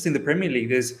well, not just in the Premier League.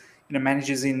 There's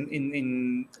managers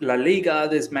in La Liga.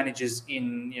 There's managers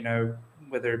in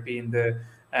whether it be in the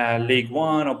League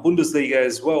One or Bundesliga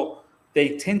as well.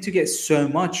 They tend to get so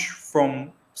much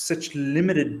from such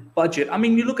limited budget. I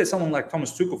mean, you look at someone like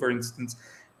Thomas Tuchel, for instance,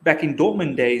 back in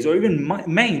Dortmund days, or even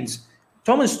Mainz.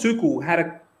 Thomas Tuchel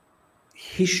had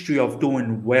history of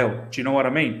doing well. Do you know what I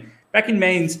mean? Back in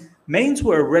Mainz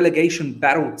were a relegation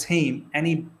battle team, and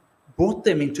he brought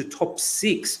them into top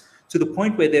 6 to the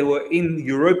point where they were in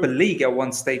Europa League at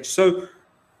one stage. So,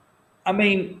 I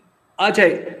mean,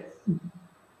 RJ,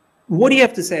 what do you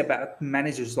have to say about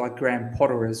managers like Graham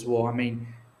Potter as well? I mean,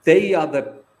 they are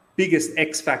the biggest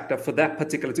X factor for that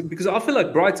particular team, because I feel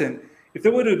like Brighton, if they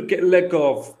were to let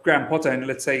go of Graham Potter and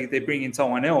let's say they bring in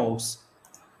someone else,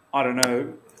 I don't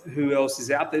know who else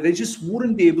is out there, they just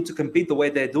wouldn't be able to compete the way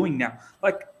they're doing now.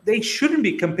 Like, they shouldn't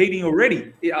be competing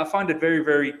already. I find it very,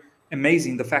 very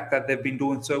amazing, the fact that they've been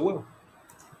doing so well.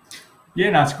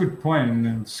 Yeah, no, it's a good point.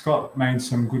 And Scott made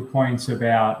some good points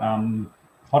about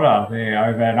Potter there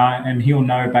over, and he'll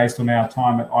know based on our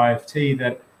time at IFT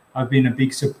that I've been a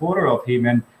big supporter of him.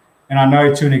 And I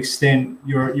know to an extent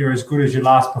you're as good as your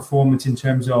last performance in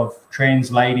terms of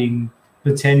translating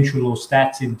potential or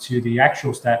stats into the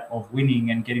actual stat of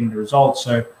winning and getting the results.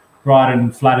 So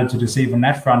Brighton flattered to deceive on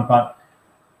that front, but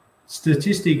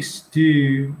statistics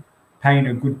do paint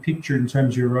a good picture in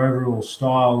terms of your overall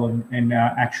style and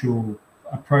actual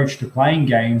approach to playing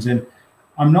games. And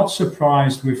I'm not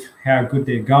surprised with how good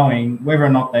they're going. Whether or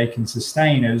not they can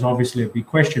sustain it is obviously a big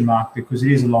question mark, because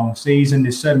it is a long season.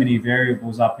 There's so many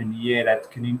variables up in the air that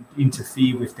can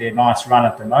interfere with their nice run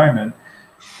at the moment.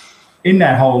 In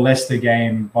that whole Leicester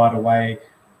game, by the way,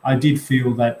 I did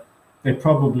feel that they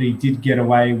probably did get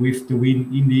away with the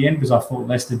win in the end, because I thought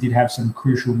Leicester did have some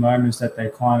crucial moments that they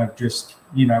kind of just,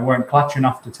 weren't clutch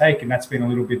enough to take. And that's been a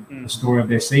little bit the story of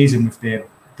their season, with their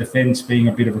defence being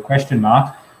a bit of a question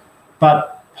mark.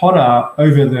 But Potter,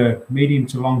 over the medium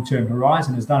to long-term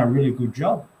horizon, has done a really good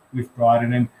job with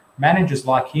Brighton. And managers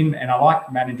like him, and I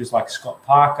like managers like Scott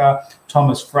Parker,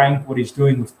 Thomas Frank, what he's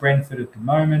doing with Brentford at the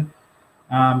moment.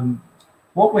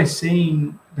 What we're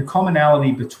seeing, the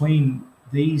commonality between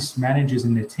these managers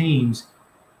and their teams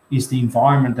is the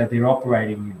environment that they're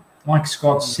operating in. Like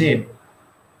Scott said,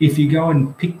 if you go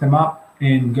and pick them up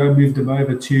and go move them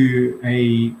over to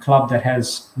a club that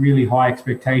has really high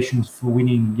expectations for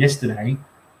winning yesterday,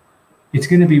 it's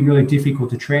going to be really difficult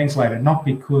to translate it, not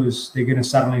because they're going to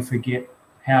suddenly forget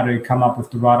how to come up with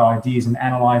the right ideas and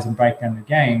analyze and break down the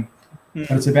game,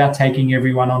 but it's about taking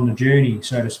everyone on the journey,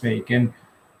 so to speak. And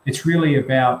it's really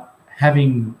about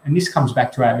having, and this comes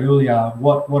back to our earlier,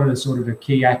 what are the sort of the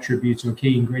key attributes or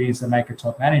key ingredients that make a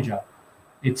top manager?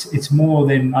 It's more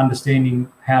than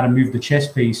understanding how to move the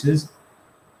chess pieces.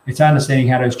 It's understanding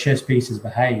how those chess pieces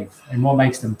behave and what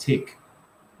makes them tick.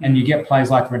 And you get players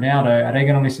like Ronaldo, are they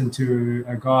going to listen to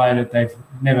a guy that they've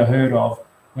never heard of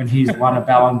when he's won a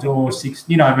Ballon d'Or 6?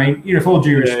 You know what I mean? With all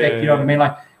due respect, you know what I mean?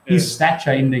 Like his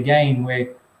stature in the game, where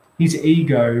his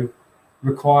ego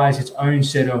requires its own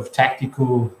set of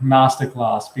tactical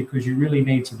masterclass, because you really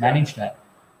need to manage that.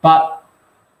 But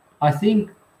I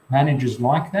think managers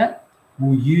like that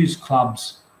will use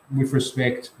clubs with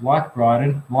respect, like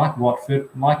Brighton, like Watford,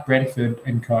 like Brentford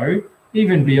and co.,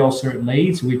 even Bielsa at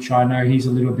Leeds, which I know he's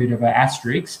a little bit of an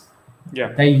asterisk.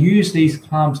 Yeah. They use these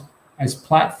clubs as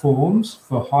platforms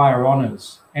for higher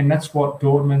honours. And that's what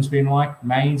Dortmund's been like,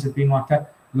 Mainz have been like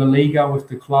that. La Liga with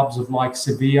the clubs of like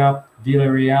Sevilla,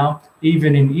 Villarreal.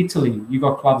 Even in Italy, you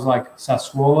got clubs like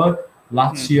Sassuolo,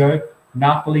 Lazio,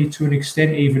 Napoli to an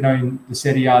extent, even though in the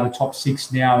Serie A, the top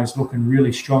 6 now is looking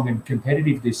really strong and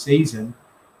competitive this season.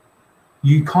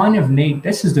 You kind of need,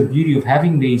 this is the beauty of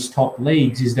having these top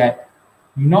leagues, is that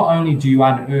you not only do you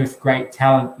unearth great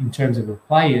talent in terms of the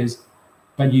players,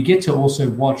 but you get to also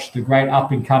watch the great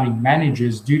up-and-coming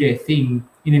managers do their thing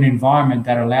in an environment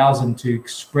that allows them to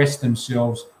express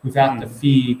themselves without the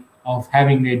fear of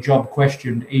having their job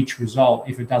questioned each result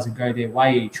if it doesn't go their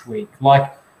way each week.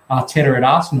 Like Arteta at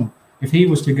Arsenal, if he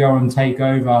was to go and take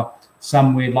over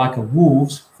somewhere like a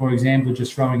Wolves, for example,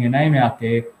 just throwing a name out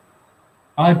there,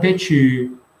 I bet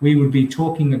you we would be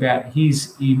talking about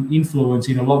his influence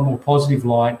in a lot more positive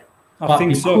light. But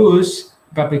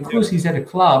because he's at a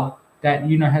club that,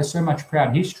 has so much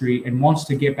proud history and wants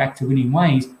to get back to winning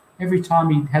ways, every time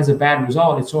he has a bad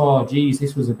result, it's, oh, geez,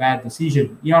 this was a bad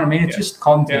decision. You know what I mean? It's just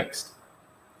context.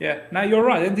 Yeah, no, you're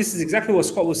right. And this is exactly what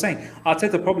Scott was saying.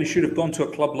 Arteta probably should have gone to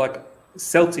a club like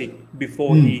Celtic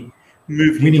before he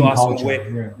moved into Arsenal,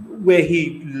 where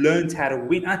he learned how to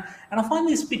win. And I find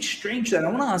this a bit strange, that I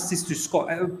want to ask this to Scott.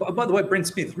 By the way, Brent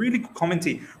Smith, really good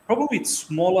commenting. Probably it's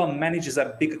smaller managers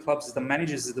at bigger clubs as the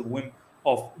managers at the whim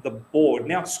of the board.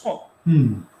 Now, Scott,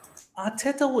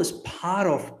 Arteta was part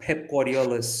of Pep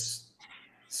Guardiola's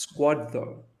squad,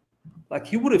 though. Like,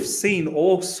 he would have seen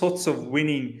all sorts of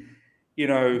winning,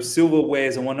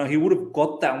 silverwares and whatnot. He would have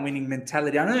got that winning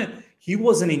mentality. I know he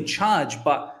wasn't in charge,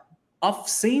 but I've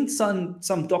seen some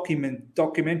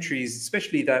documentaries,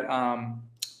 especially that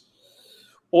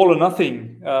All or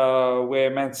Nothing, where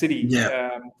Man City,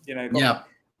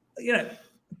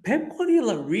 Pep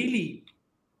Guardiola really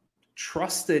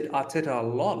trusted Arteta a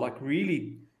lot, like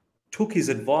really took his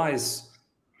advice,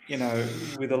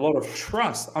 with a lot of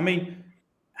trust. I mean,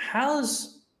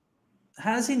 has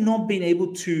he not been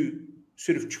able to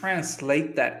sort of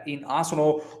translate that in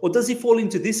Arsenal, or does he fall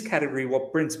into this category,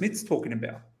 what Brent Smith's talking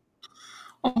about?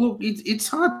 Oh, look, it's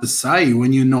hard to say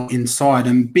when you're not inside,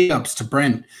 and big ups to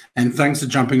Brent, and thanks for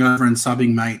jumping over and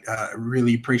subbing, mate.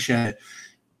 Really appreciate it.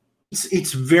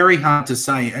 It's very hard to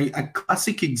say. A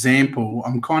classic example,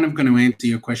 I'm kind of going to answer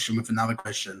your question with another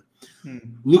question.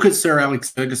 Look at Sir Alex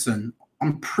Ferguson.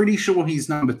 I'm pretty sure his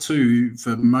number 2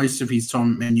 for most of his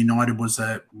time at Man United was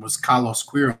Carlos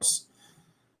Queiroz.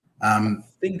 I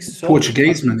think so.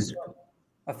 Portuguese manager.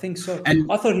 I think so.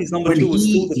 And I thought his number 2 was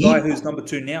still the guy who's number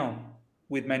 2 now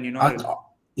with Man United.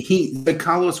 The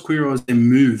Carlos Queiroz then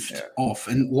moved off,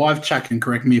 and live chat can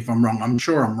correct me if I'm wrong. I'm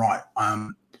sure I'm right.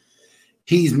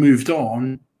 He's moved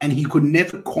on, and he could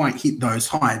never quite hit those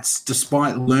heights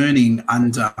despite learning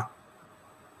under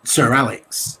Sir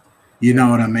Alex. You know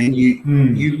what I mean?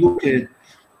 You look at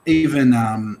even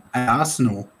at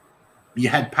Arsenal, you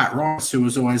had Pat Rice, who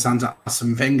was always under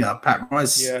Arsene Wenger. Pat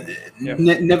Rice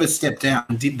never stepped out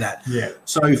and did that. Yeah.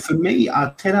 So for me,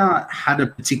 Arteta had a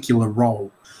particular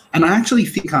role. And I actually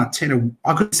think Arteta,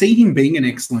 I could see him being an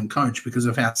excellent coach because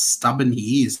of how stubborn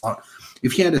he is. Like,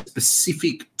 if he had a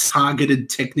specific targeted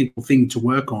technical thing to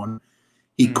work on,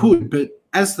 he could. But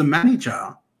as the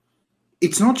manager,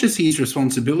 it's not just his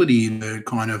responsibility to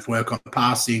kind of work on the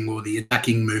passing or the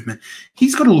attacking movement.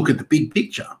 He's got to look at the big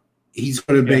picture. He's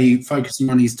got to be focusing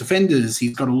on his defenders.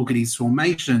 He's got to look at his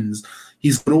formations.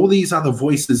 He's got all these other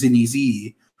voices in his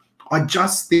ear. I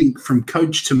just think from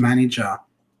coach to manager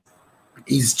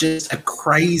is just a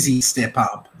crazy step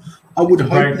up. I would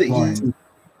hope that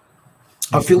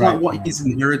I feel like what he's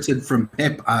inherited from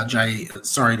Pep, RJ,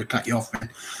 sorry to cut you off, man.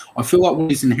 I feel like what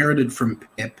he's inherited from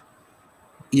Pep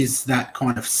is that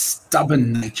kind of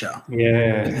stubborn nature.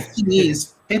 Yeah. But the thing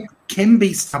is, Pep can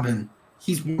be stubborn.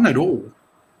 He's won it all.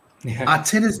 Yeah.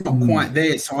 Arteta's not quite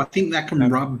there, so I think that can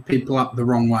rub people up the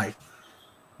wrong way.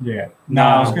 Yeah. No,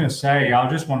 I was going to say, I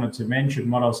just wanted to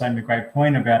mention what I was saying, the great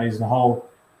point about is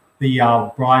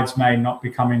the bridesmaid not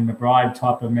becoming the bride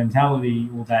type of mentality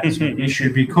or that sort of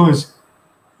issue, because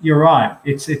you're right.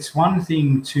 It's one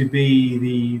thing to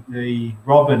be the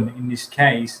Robin in this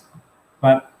case,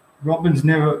 but Robin's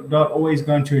not always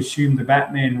going to assume the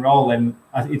Batman role, and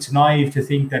it's naive to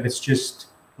think that it's just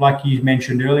like you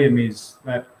mentioned earlier, Miz,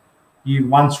 that you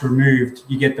once removed,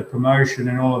 you get the promotion,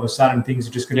 and all of a sudden things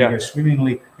are just going to go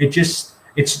swimmingly.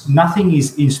 It's nothing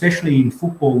is, especially in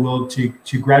football world,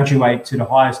 to graduate to the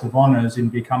highest of honors in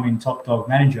becoming top dog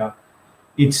manager.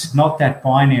 It's not that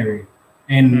binary,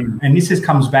 and this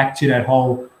comes back to that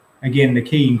whole, again, the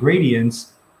key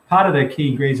ingredients. Part of the key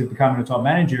ingredients of becoming a top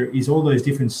manager is all those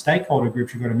different stakeholder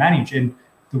groups you've got to manage, and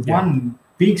the one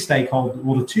big stakeholder,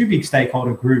 or the two big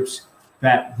stakeholder groups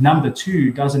that number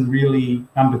 2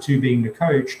 being the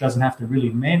coach, doesn't have to really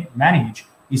manage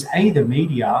is A, the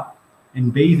media,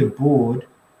 and B, the board.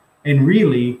 And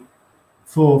really,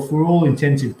 for all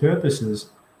intensive purposes,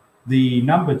 the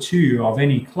number 2 of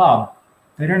any club,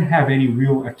 they don't have any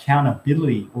real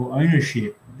accountability or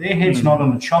ownership. Their head's not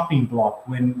on the chopping block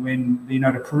when the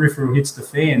peripheral hits the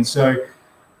fan. So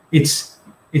it's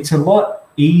a lot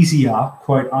easier,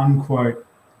 quote unquote,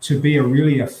 to be a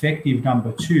really effective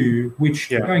number 2, which,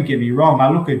 don't get me wrong, I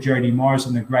look at Jody Morris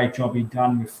and the great job he'd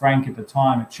done with Frank at the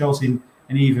time at Chelsea,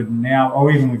 and even now,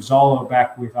 or even with Zola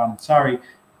back with Surrey.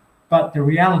 But the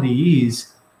reality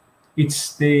is,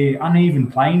 it's the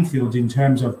uneven playing fields in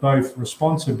terms of both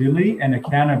responsibility and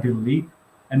accountability.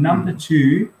 And number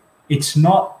 2, it's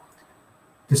not,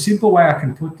 the simple way I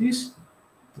can put this,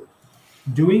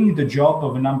 doing the job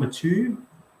of a number 2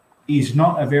 is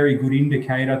not a very good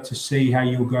indicator to see how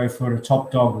you'll go for a top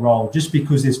dog role, just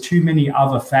because there's too many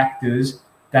other factors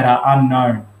that are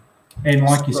unknown. And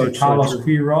like you said, Carlos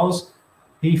Queiroz,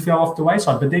 he fell off the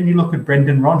wayside. But then you look at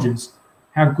Brendan Rodgers.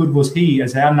 How good was he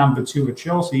as our number 2 at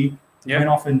Chelsea? Went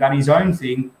off and done his own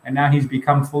thing, and now he's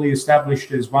become fully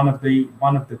established as one of the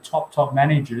top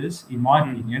managers, in my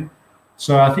opinion.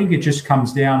 So I think it just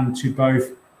comes down to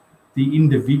both the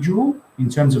individual in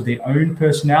terms of their own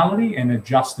personality and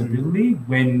adjustability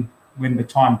when the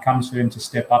time comes for them to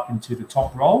step up into the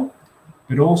top role,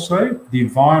 but also the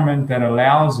environment that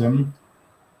allows them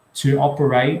to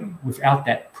operate without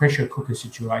that pressure cooker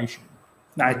situation.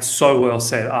 No, it's so well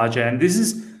said, RJ. And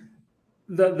this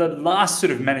the last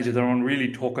sort of manager that I want to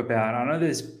really talk about, I know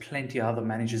there's plenty of other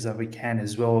managers that we can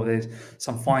as well. There's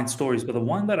some fine stories, but the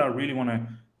one that I really want to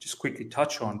just quickly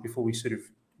touch on before we sort of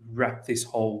wrap this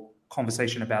whole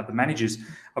conversation about the managers,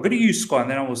 I'm going to use Scott,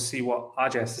 and then I will see what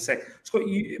RJ has to say. Scott,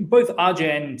 both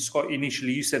RJ and Scott,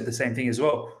 initially you said the same thing as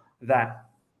well, that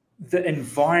the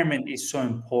environment is so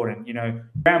important. You know,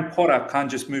 Graham Potter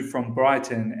can't just move from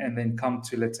Brighton and then come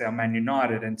to, let's say, Man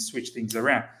United and switch things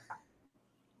around.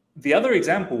 The other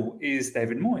example is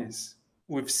David Moyes.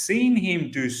 We've seen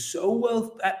him do so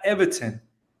well at Everton.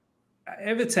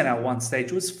 Everton at one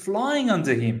stage was flying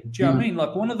under him. Do you know what I mean?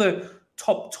 Like one of the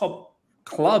top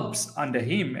clubs under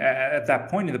him at that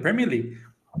point in the Premier League.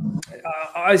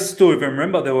 I still even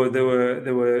remember there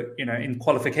were in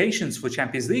qualifications for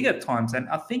Champions League at times, and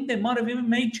I think they might have even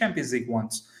made Champions League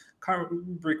once. Can't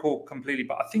recall completely,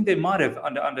 but I think they might have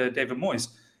under David Moyes.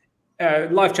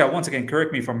 Live chat, once again,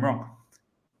 correct me if I'm wrong.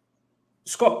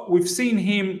 Scott, we've seen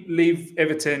him leave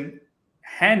Everton,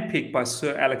 handpicked by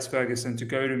Sir Alex Ferguson to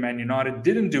go to Man United.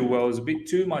 Didn't do well. It was a bit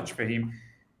too much for him.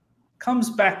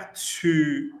 Comes back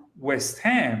to West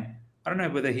Ham. I don't know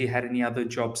whether he had any other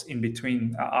jobs in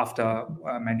between after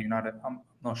Man United. I'm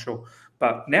not sure.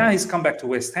 But now he's come back to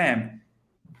West Ham.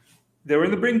 They were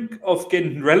in the brink of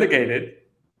getting relegated.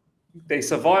 They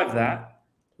survived that.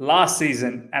 Last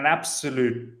season, an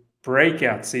absolute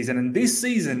breakout season. And this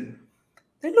season,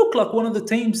 they look like one of the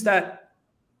teams that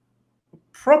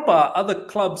proper other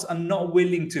clubs are not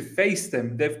willing to face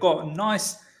them. They've got a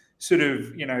nice sort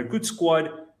of, good squad,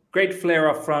 great flair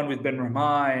up front with Ben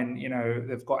Rama, and,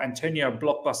 they've got Antonio,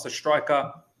 blockbuster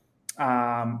striker.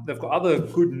 They've got other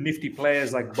good nifty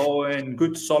players like Bowen,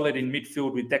 good solid in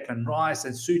midfield with Declan Rice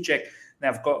and Souček.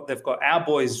 They've got our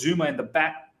boy Zuma in the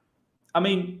back. I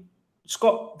mean,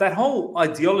 Scott, that whole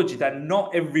ideology that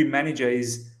not every manager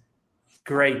is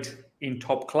great in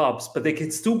top clubs, but they can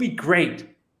still be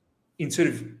great in sort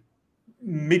of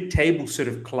mid-table sort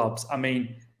of clubs. I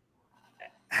mean,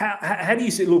 how do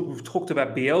you see? Look, we've talked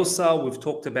about Bielsa, we've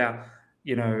talked about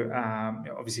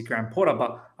obviously Graham Potter,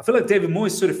 but I feel like David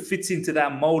Moyes sort of fits into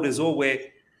that mold as well, where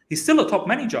he's still a top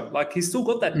manager. Like he's still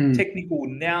got that technical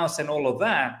nous and all of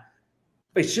that,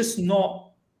 but it's just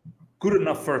not good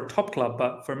enough for a top club.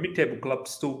 But for a mid-table club,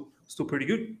 still pretty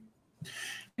good.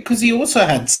 Because he also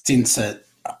had stints at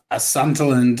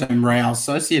Sunderland and Real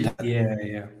Sociedad.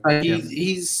 Yeah.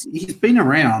 He's been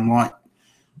around,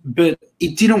 but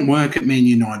it didn't work at Man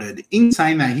United. In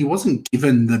saying that, he wasn't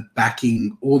given the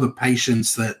backing or the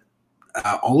patience that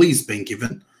Ollie's been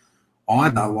given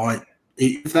either. Like,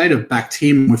 if they'd have backed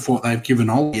him with what they've given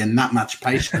Ollie and that much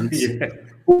patience,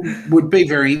 would be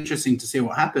very interesting to see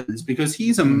what happens, because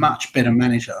he's a much better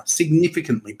manager,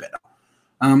 significantly better.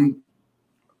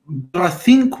 But I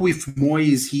think with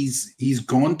Moyes, he's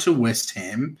gone to West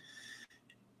Ham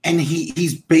and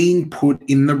he's been put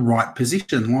in the right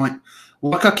position.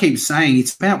 Like I keep saying,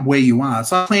 it's about where you are.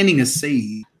 It's like planting a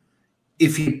seed.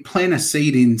 If you plant a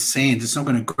seed in sand, it's not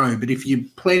going to grow. But if you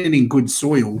plant it in good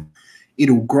soil,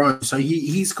 it'll grow. So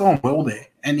he's gone well there.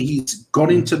 And he's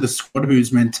got into the squad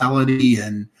whose mentality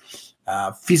and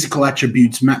physical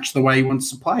attributes match the way he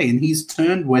wants to play. And he's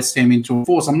turned West Ham into a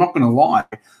force. I'm not going to lie.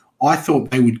 I thought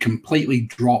they would completely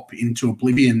drop into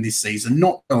oblivion this season.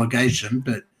 Not relegation,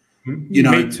 but,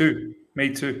 Me too.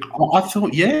 I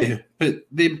thought, but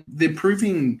they're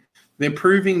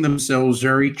proving themselves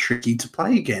very tricky to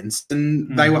play against,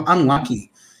 and they were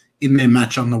unlucky in their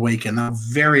match on the weekend. They were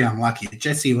very unlucky.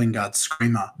 Jesse Lingard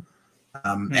screamer,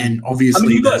 and obviously, I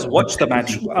mean, you guys watched the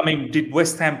match. I mean, did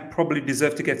West Ham probably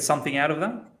deserve to get something out of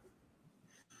that?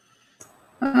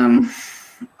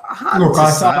 Look,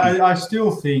 I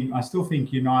still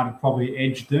think United probably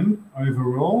edged them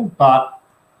overall, but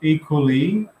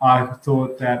equally, I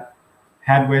thought that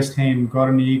had West Ham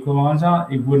gotten the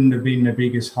equaliser, it wouldn't have been the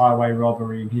biggest highway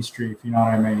robbery in history, if you know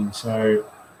what I mean. So,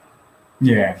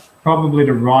 yeah, probably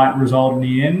the right result in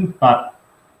the end, but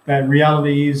the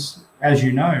reality is, as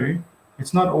you know,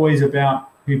 it's not always about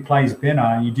who plays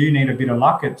better. You do need a bit of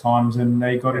luck at times, and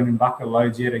they got it in bucket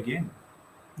loads yet again.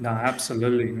 No,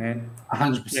 absolutely, man.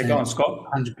 100%. Yeah, go on, Scott.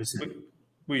 100%.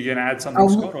 Were you going to add something,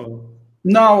 Scott? Or?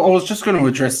 No, I was just going to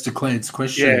address Declared's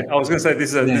question. Yeah, I was going to say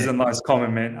this is a nice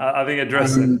comment, man. I think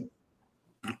address it.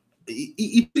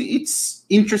 It's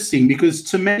interesting because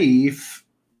to me, if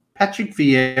Patrick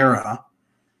Vieira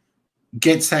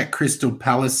gets that Crystal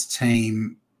Palace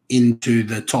team into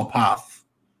the top half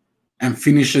and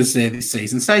finishes there this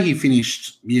season, say he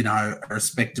finished, a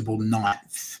respectable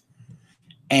 9th,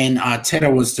 and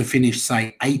Arteta was to finish,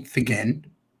 say, 8th again,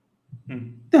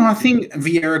 then I think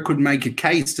Vieira could make a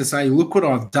case to say, look what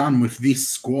I've done with this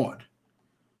squad.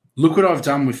 look what I've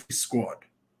done with this squad.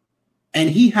 And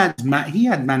he had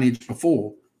managed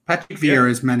before. Patrick Vieira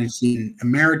has managed in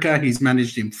America. He's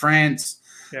managed in France.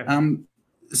 Yeah.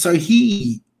 So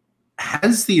he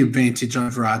has the advantage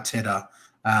over Arteta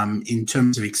in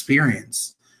terms of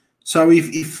experience. So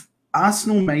if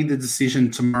Arsenal made the decision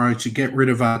tomorrow to get rid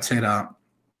of Arteta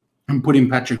and put in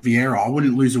Patrick Vieira, I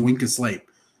wouldn't lose a wink of sleep.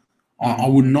 I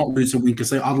would not lose a wink of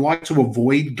sleep. I'd like to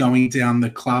avoid going down the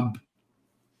club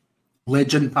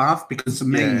legend path because to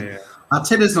me,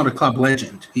 Arteta's not a club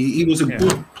legend. He was a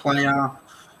good player,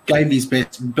 gave his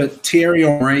best, but Thierry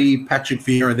Henry, Patrick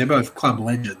Vieira, they're both club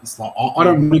legends. Like I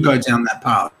don't want to go down that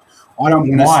path. I don't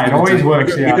want to. Why? It always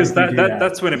works out. Because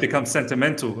that's when it becomes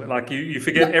sentimental. Like you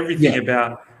forget everything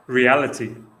about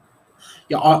reality.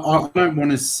 Yeah, I don't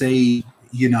want to see,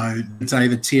 the day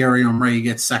that Thierry Henry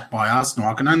gets sacked by Arsenal.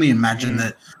 I can only imagine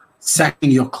that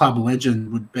sacking your club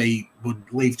legend would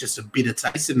leave just a bitter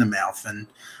taste in the mouth, and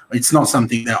it's not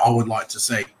something that I would like to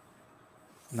see.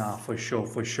 No, for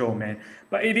sure, man.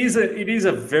 But it is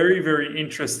a very, very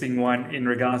interesting one in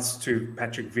regards to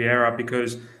Patrick Vieira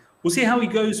because we'll see how he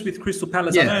goes with Crystal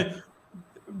Palace. I know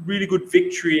really good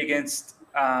victory against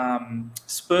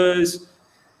Spurs.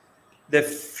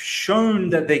 They've shown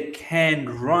that they can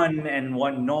run and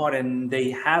whatnot, and they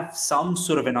have some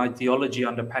sort of an ideology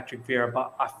under Patrick Vieira.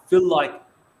 But I feel like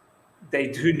they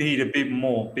do need a bit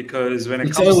more because when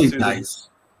it comes early to days.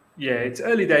 It's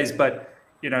early days, but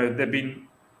they've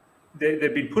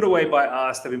been put away by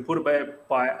us. They've been put away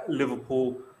by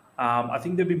Liverpool. I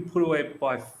think they've been put away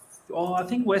by. I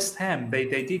think West Ham.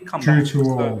 They did come back.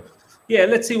 So,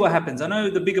 let's see what happens. I know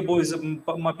the bigger boys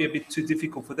might be a bit too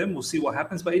difficult for them. We'll see what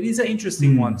happens. But it is an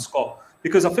interesting one, Scott,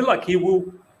 because I feel like he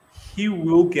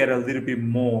will get a little bit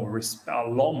more, a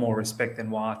lot more respect than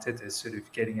what Arteta is sort of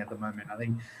getting at the moment. I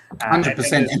think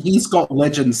 100%, and he's got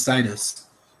legend status.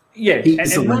 Yeah,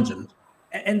 he's a legend.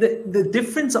 And the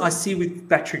difference I see with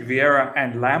Patrick Vieira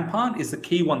and Lampard is the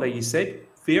key one that you said.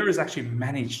 Vieira has actually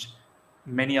managed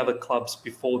many other clubs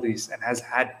before this and has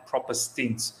had proper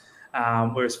stints.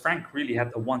 Whereas Frank really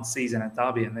had the one season at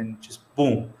Derby and then just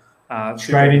boom.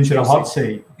 Straight into the hot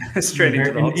seat. Straight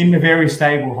into the hot seat. In the very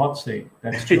stable hot seat.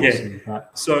 That's Chelsea.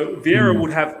 So Vieira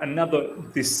would have another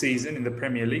this season in the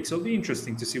Premier League. So it'll be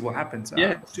interesting to see what happens.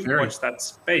 Do watch that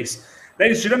space.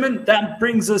 Ladies and gentlemen, that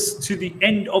brings us to the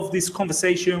end of this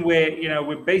conversation where,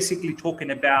 we're basically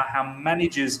talking about how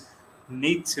managers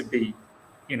need to be,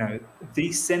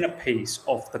 the centerpiece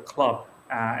of the club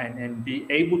and be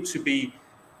able to be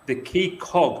the key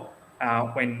cog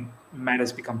when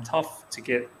matters become tough to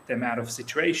get them out of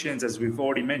situations. As we've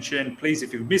already mentioned, please,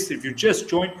 if you just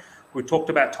joined, we talked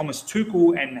about Thomas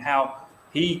Tuchel and how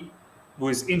he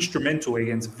was instrumental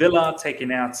against Villa,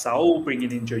 taking out Saul,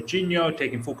 bringing in Jorginho,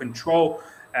 taking full control.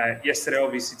 Yesterday,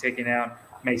 obviously, taking out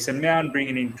Mason Mount,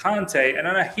 bringing in Kante. And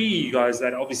I hear you guys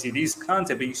that obviously it is Kante,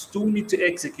 but you still need to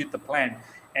execute the plan.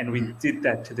 And we did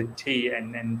that to the T.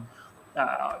 And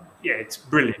it's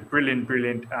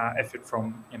brilliant effort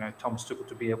from Thomas Tuchel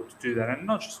to be able to do that. And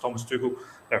not just Thomas Tuchel,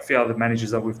 there are a few other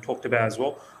managers that we've talked about as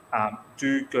well.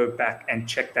 Do go back and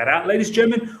check that out. Ladies and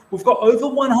gentlemen, we've got over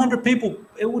 100 people.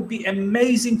 It would be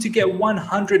amazing to get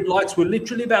 100 likes. We're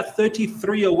literally about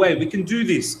 33 away. We can do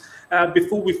this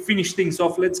before we finish things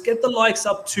off. Let's get the likes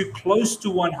up to close to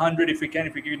 100 if we can.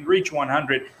 If we can reach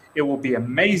 100, it will be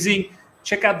amazing.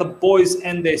 Check out the boys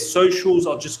and their socials.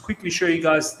 I'll just quickly show you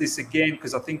guys this again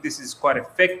because I think this is quite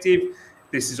effective.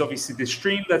 This is obviously the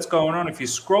stream that's going on. If you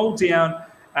scroll down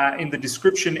in the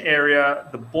description area,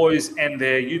 the boys and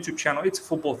their YouTube channel, It's a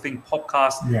Football Thing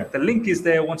podcast. Yeah. The link is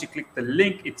there. Once you click the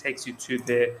link, it takes you to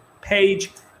their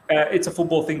page. It's a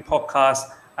Football Thing podcast.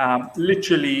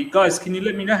 Literally, guys, can you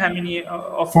let me know how many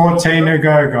of 14 to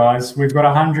go, guys. We've got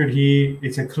 100 here.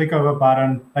 It's a click of a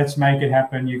button. Let's make it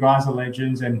happen. You guys are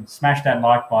legends, and smash that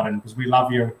like button because we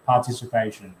love your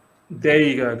participation. There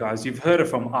you go, guys. You've heard it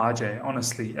from RJ.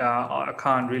 Honestly, I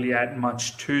can't really add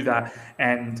much to that.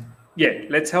 And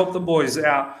let's help the boys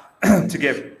out to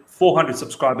get 400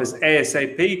 subscribers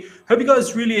ASAP. Hope you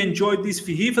guys really enjoyed this. If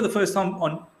you're here for the first time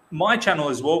on my channel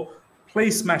as well,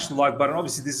 please smash the like button.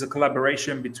 Obviously, this is a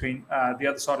collaboration between the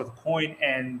other side of the coin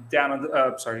and Down on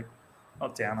the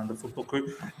not Down on the Football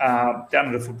Crew. Down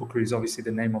on the Football Crew is obviously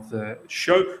the name of the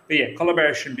show. But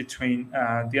collaboration between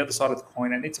the other side of the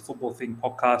coin and It's a Football Thing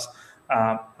podcast.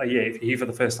 If you're here for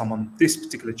the first time on this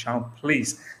particular channel,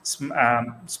 please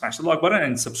smash the like button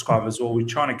and subscribe as well. We're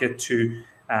trying to get to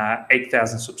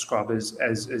 8,000 subscribers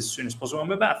as soon as possible.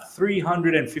 I'm about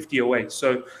 350 away.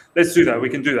 So let's do that. We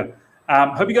can do that.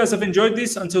 Hope you guys have enjoyed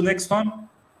this. Until next time,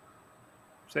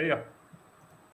 see ya.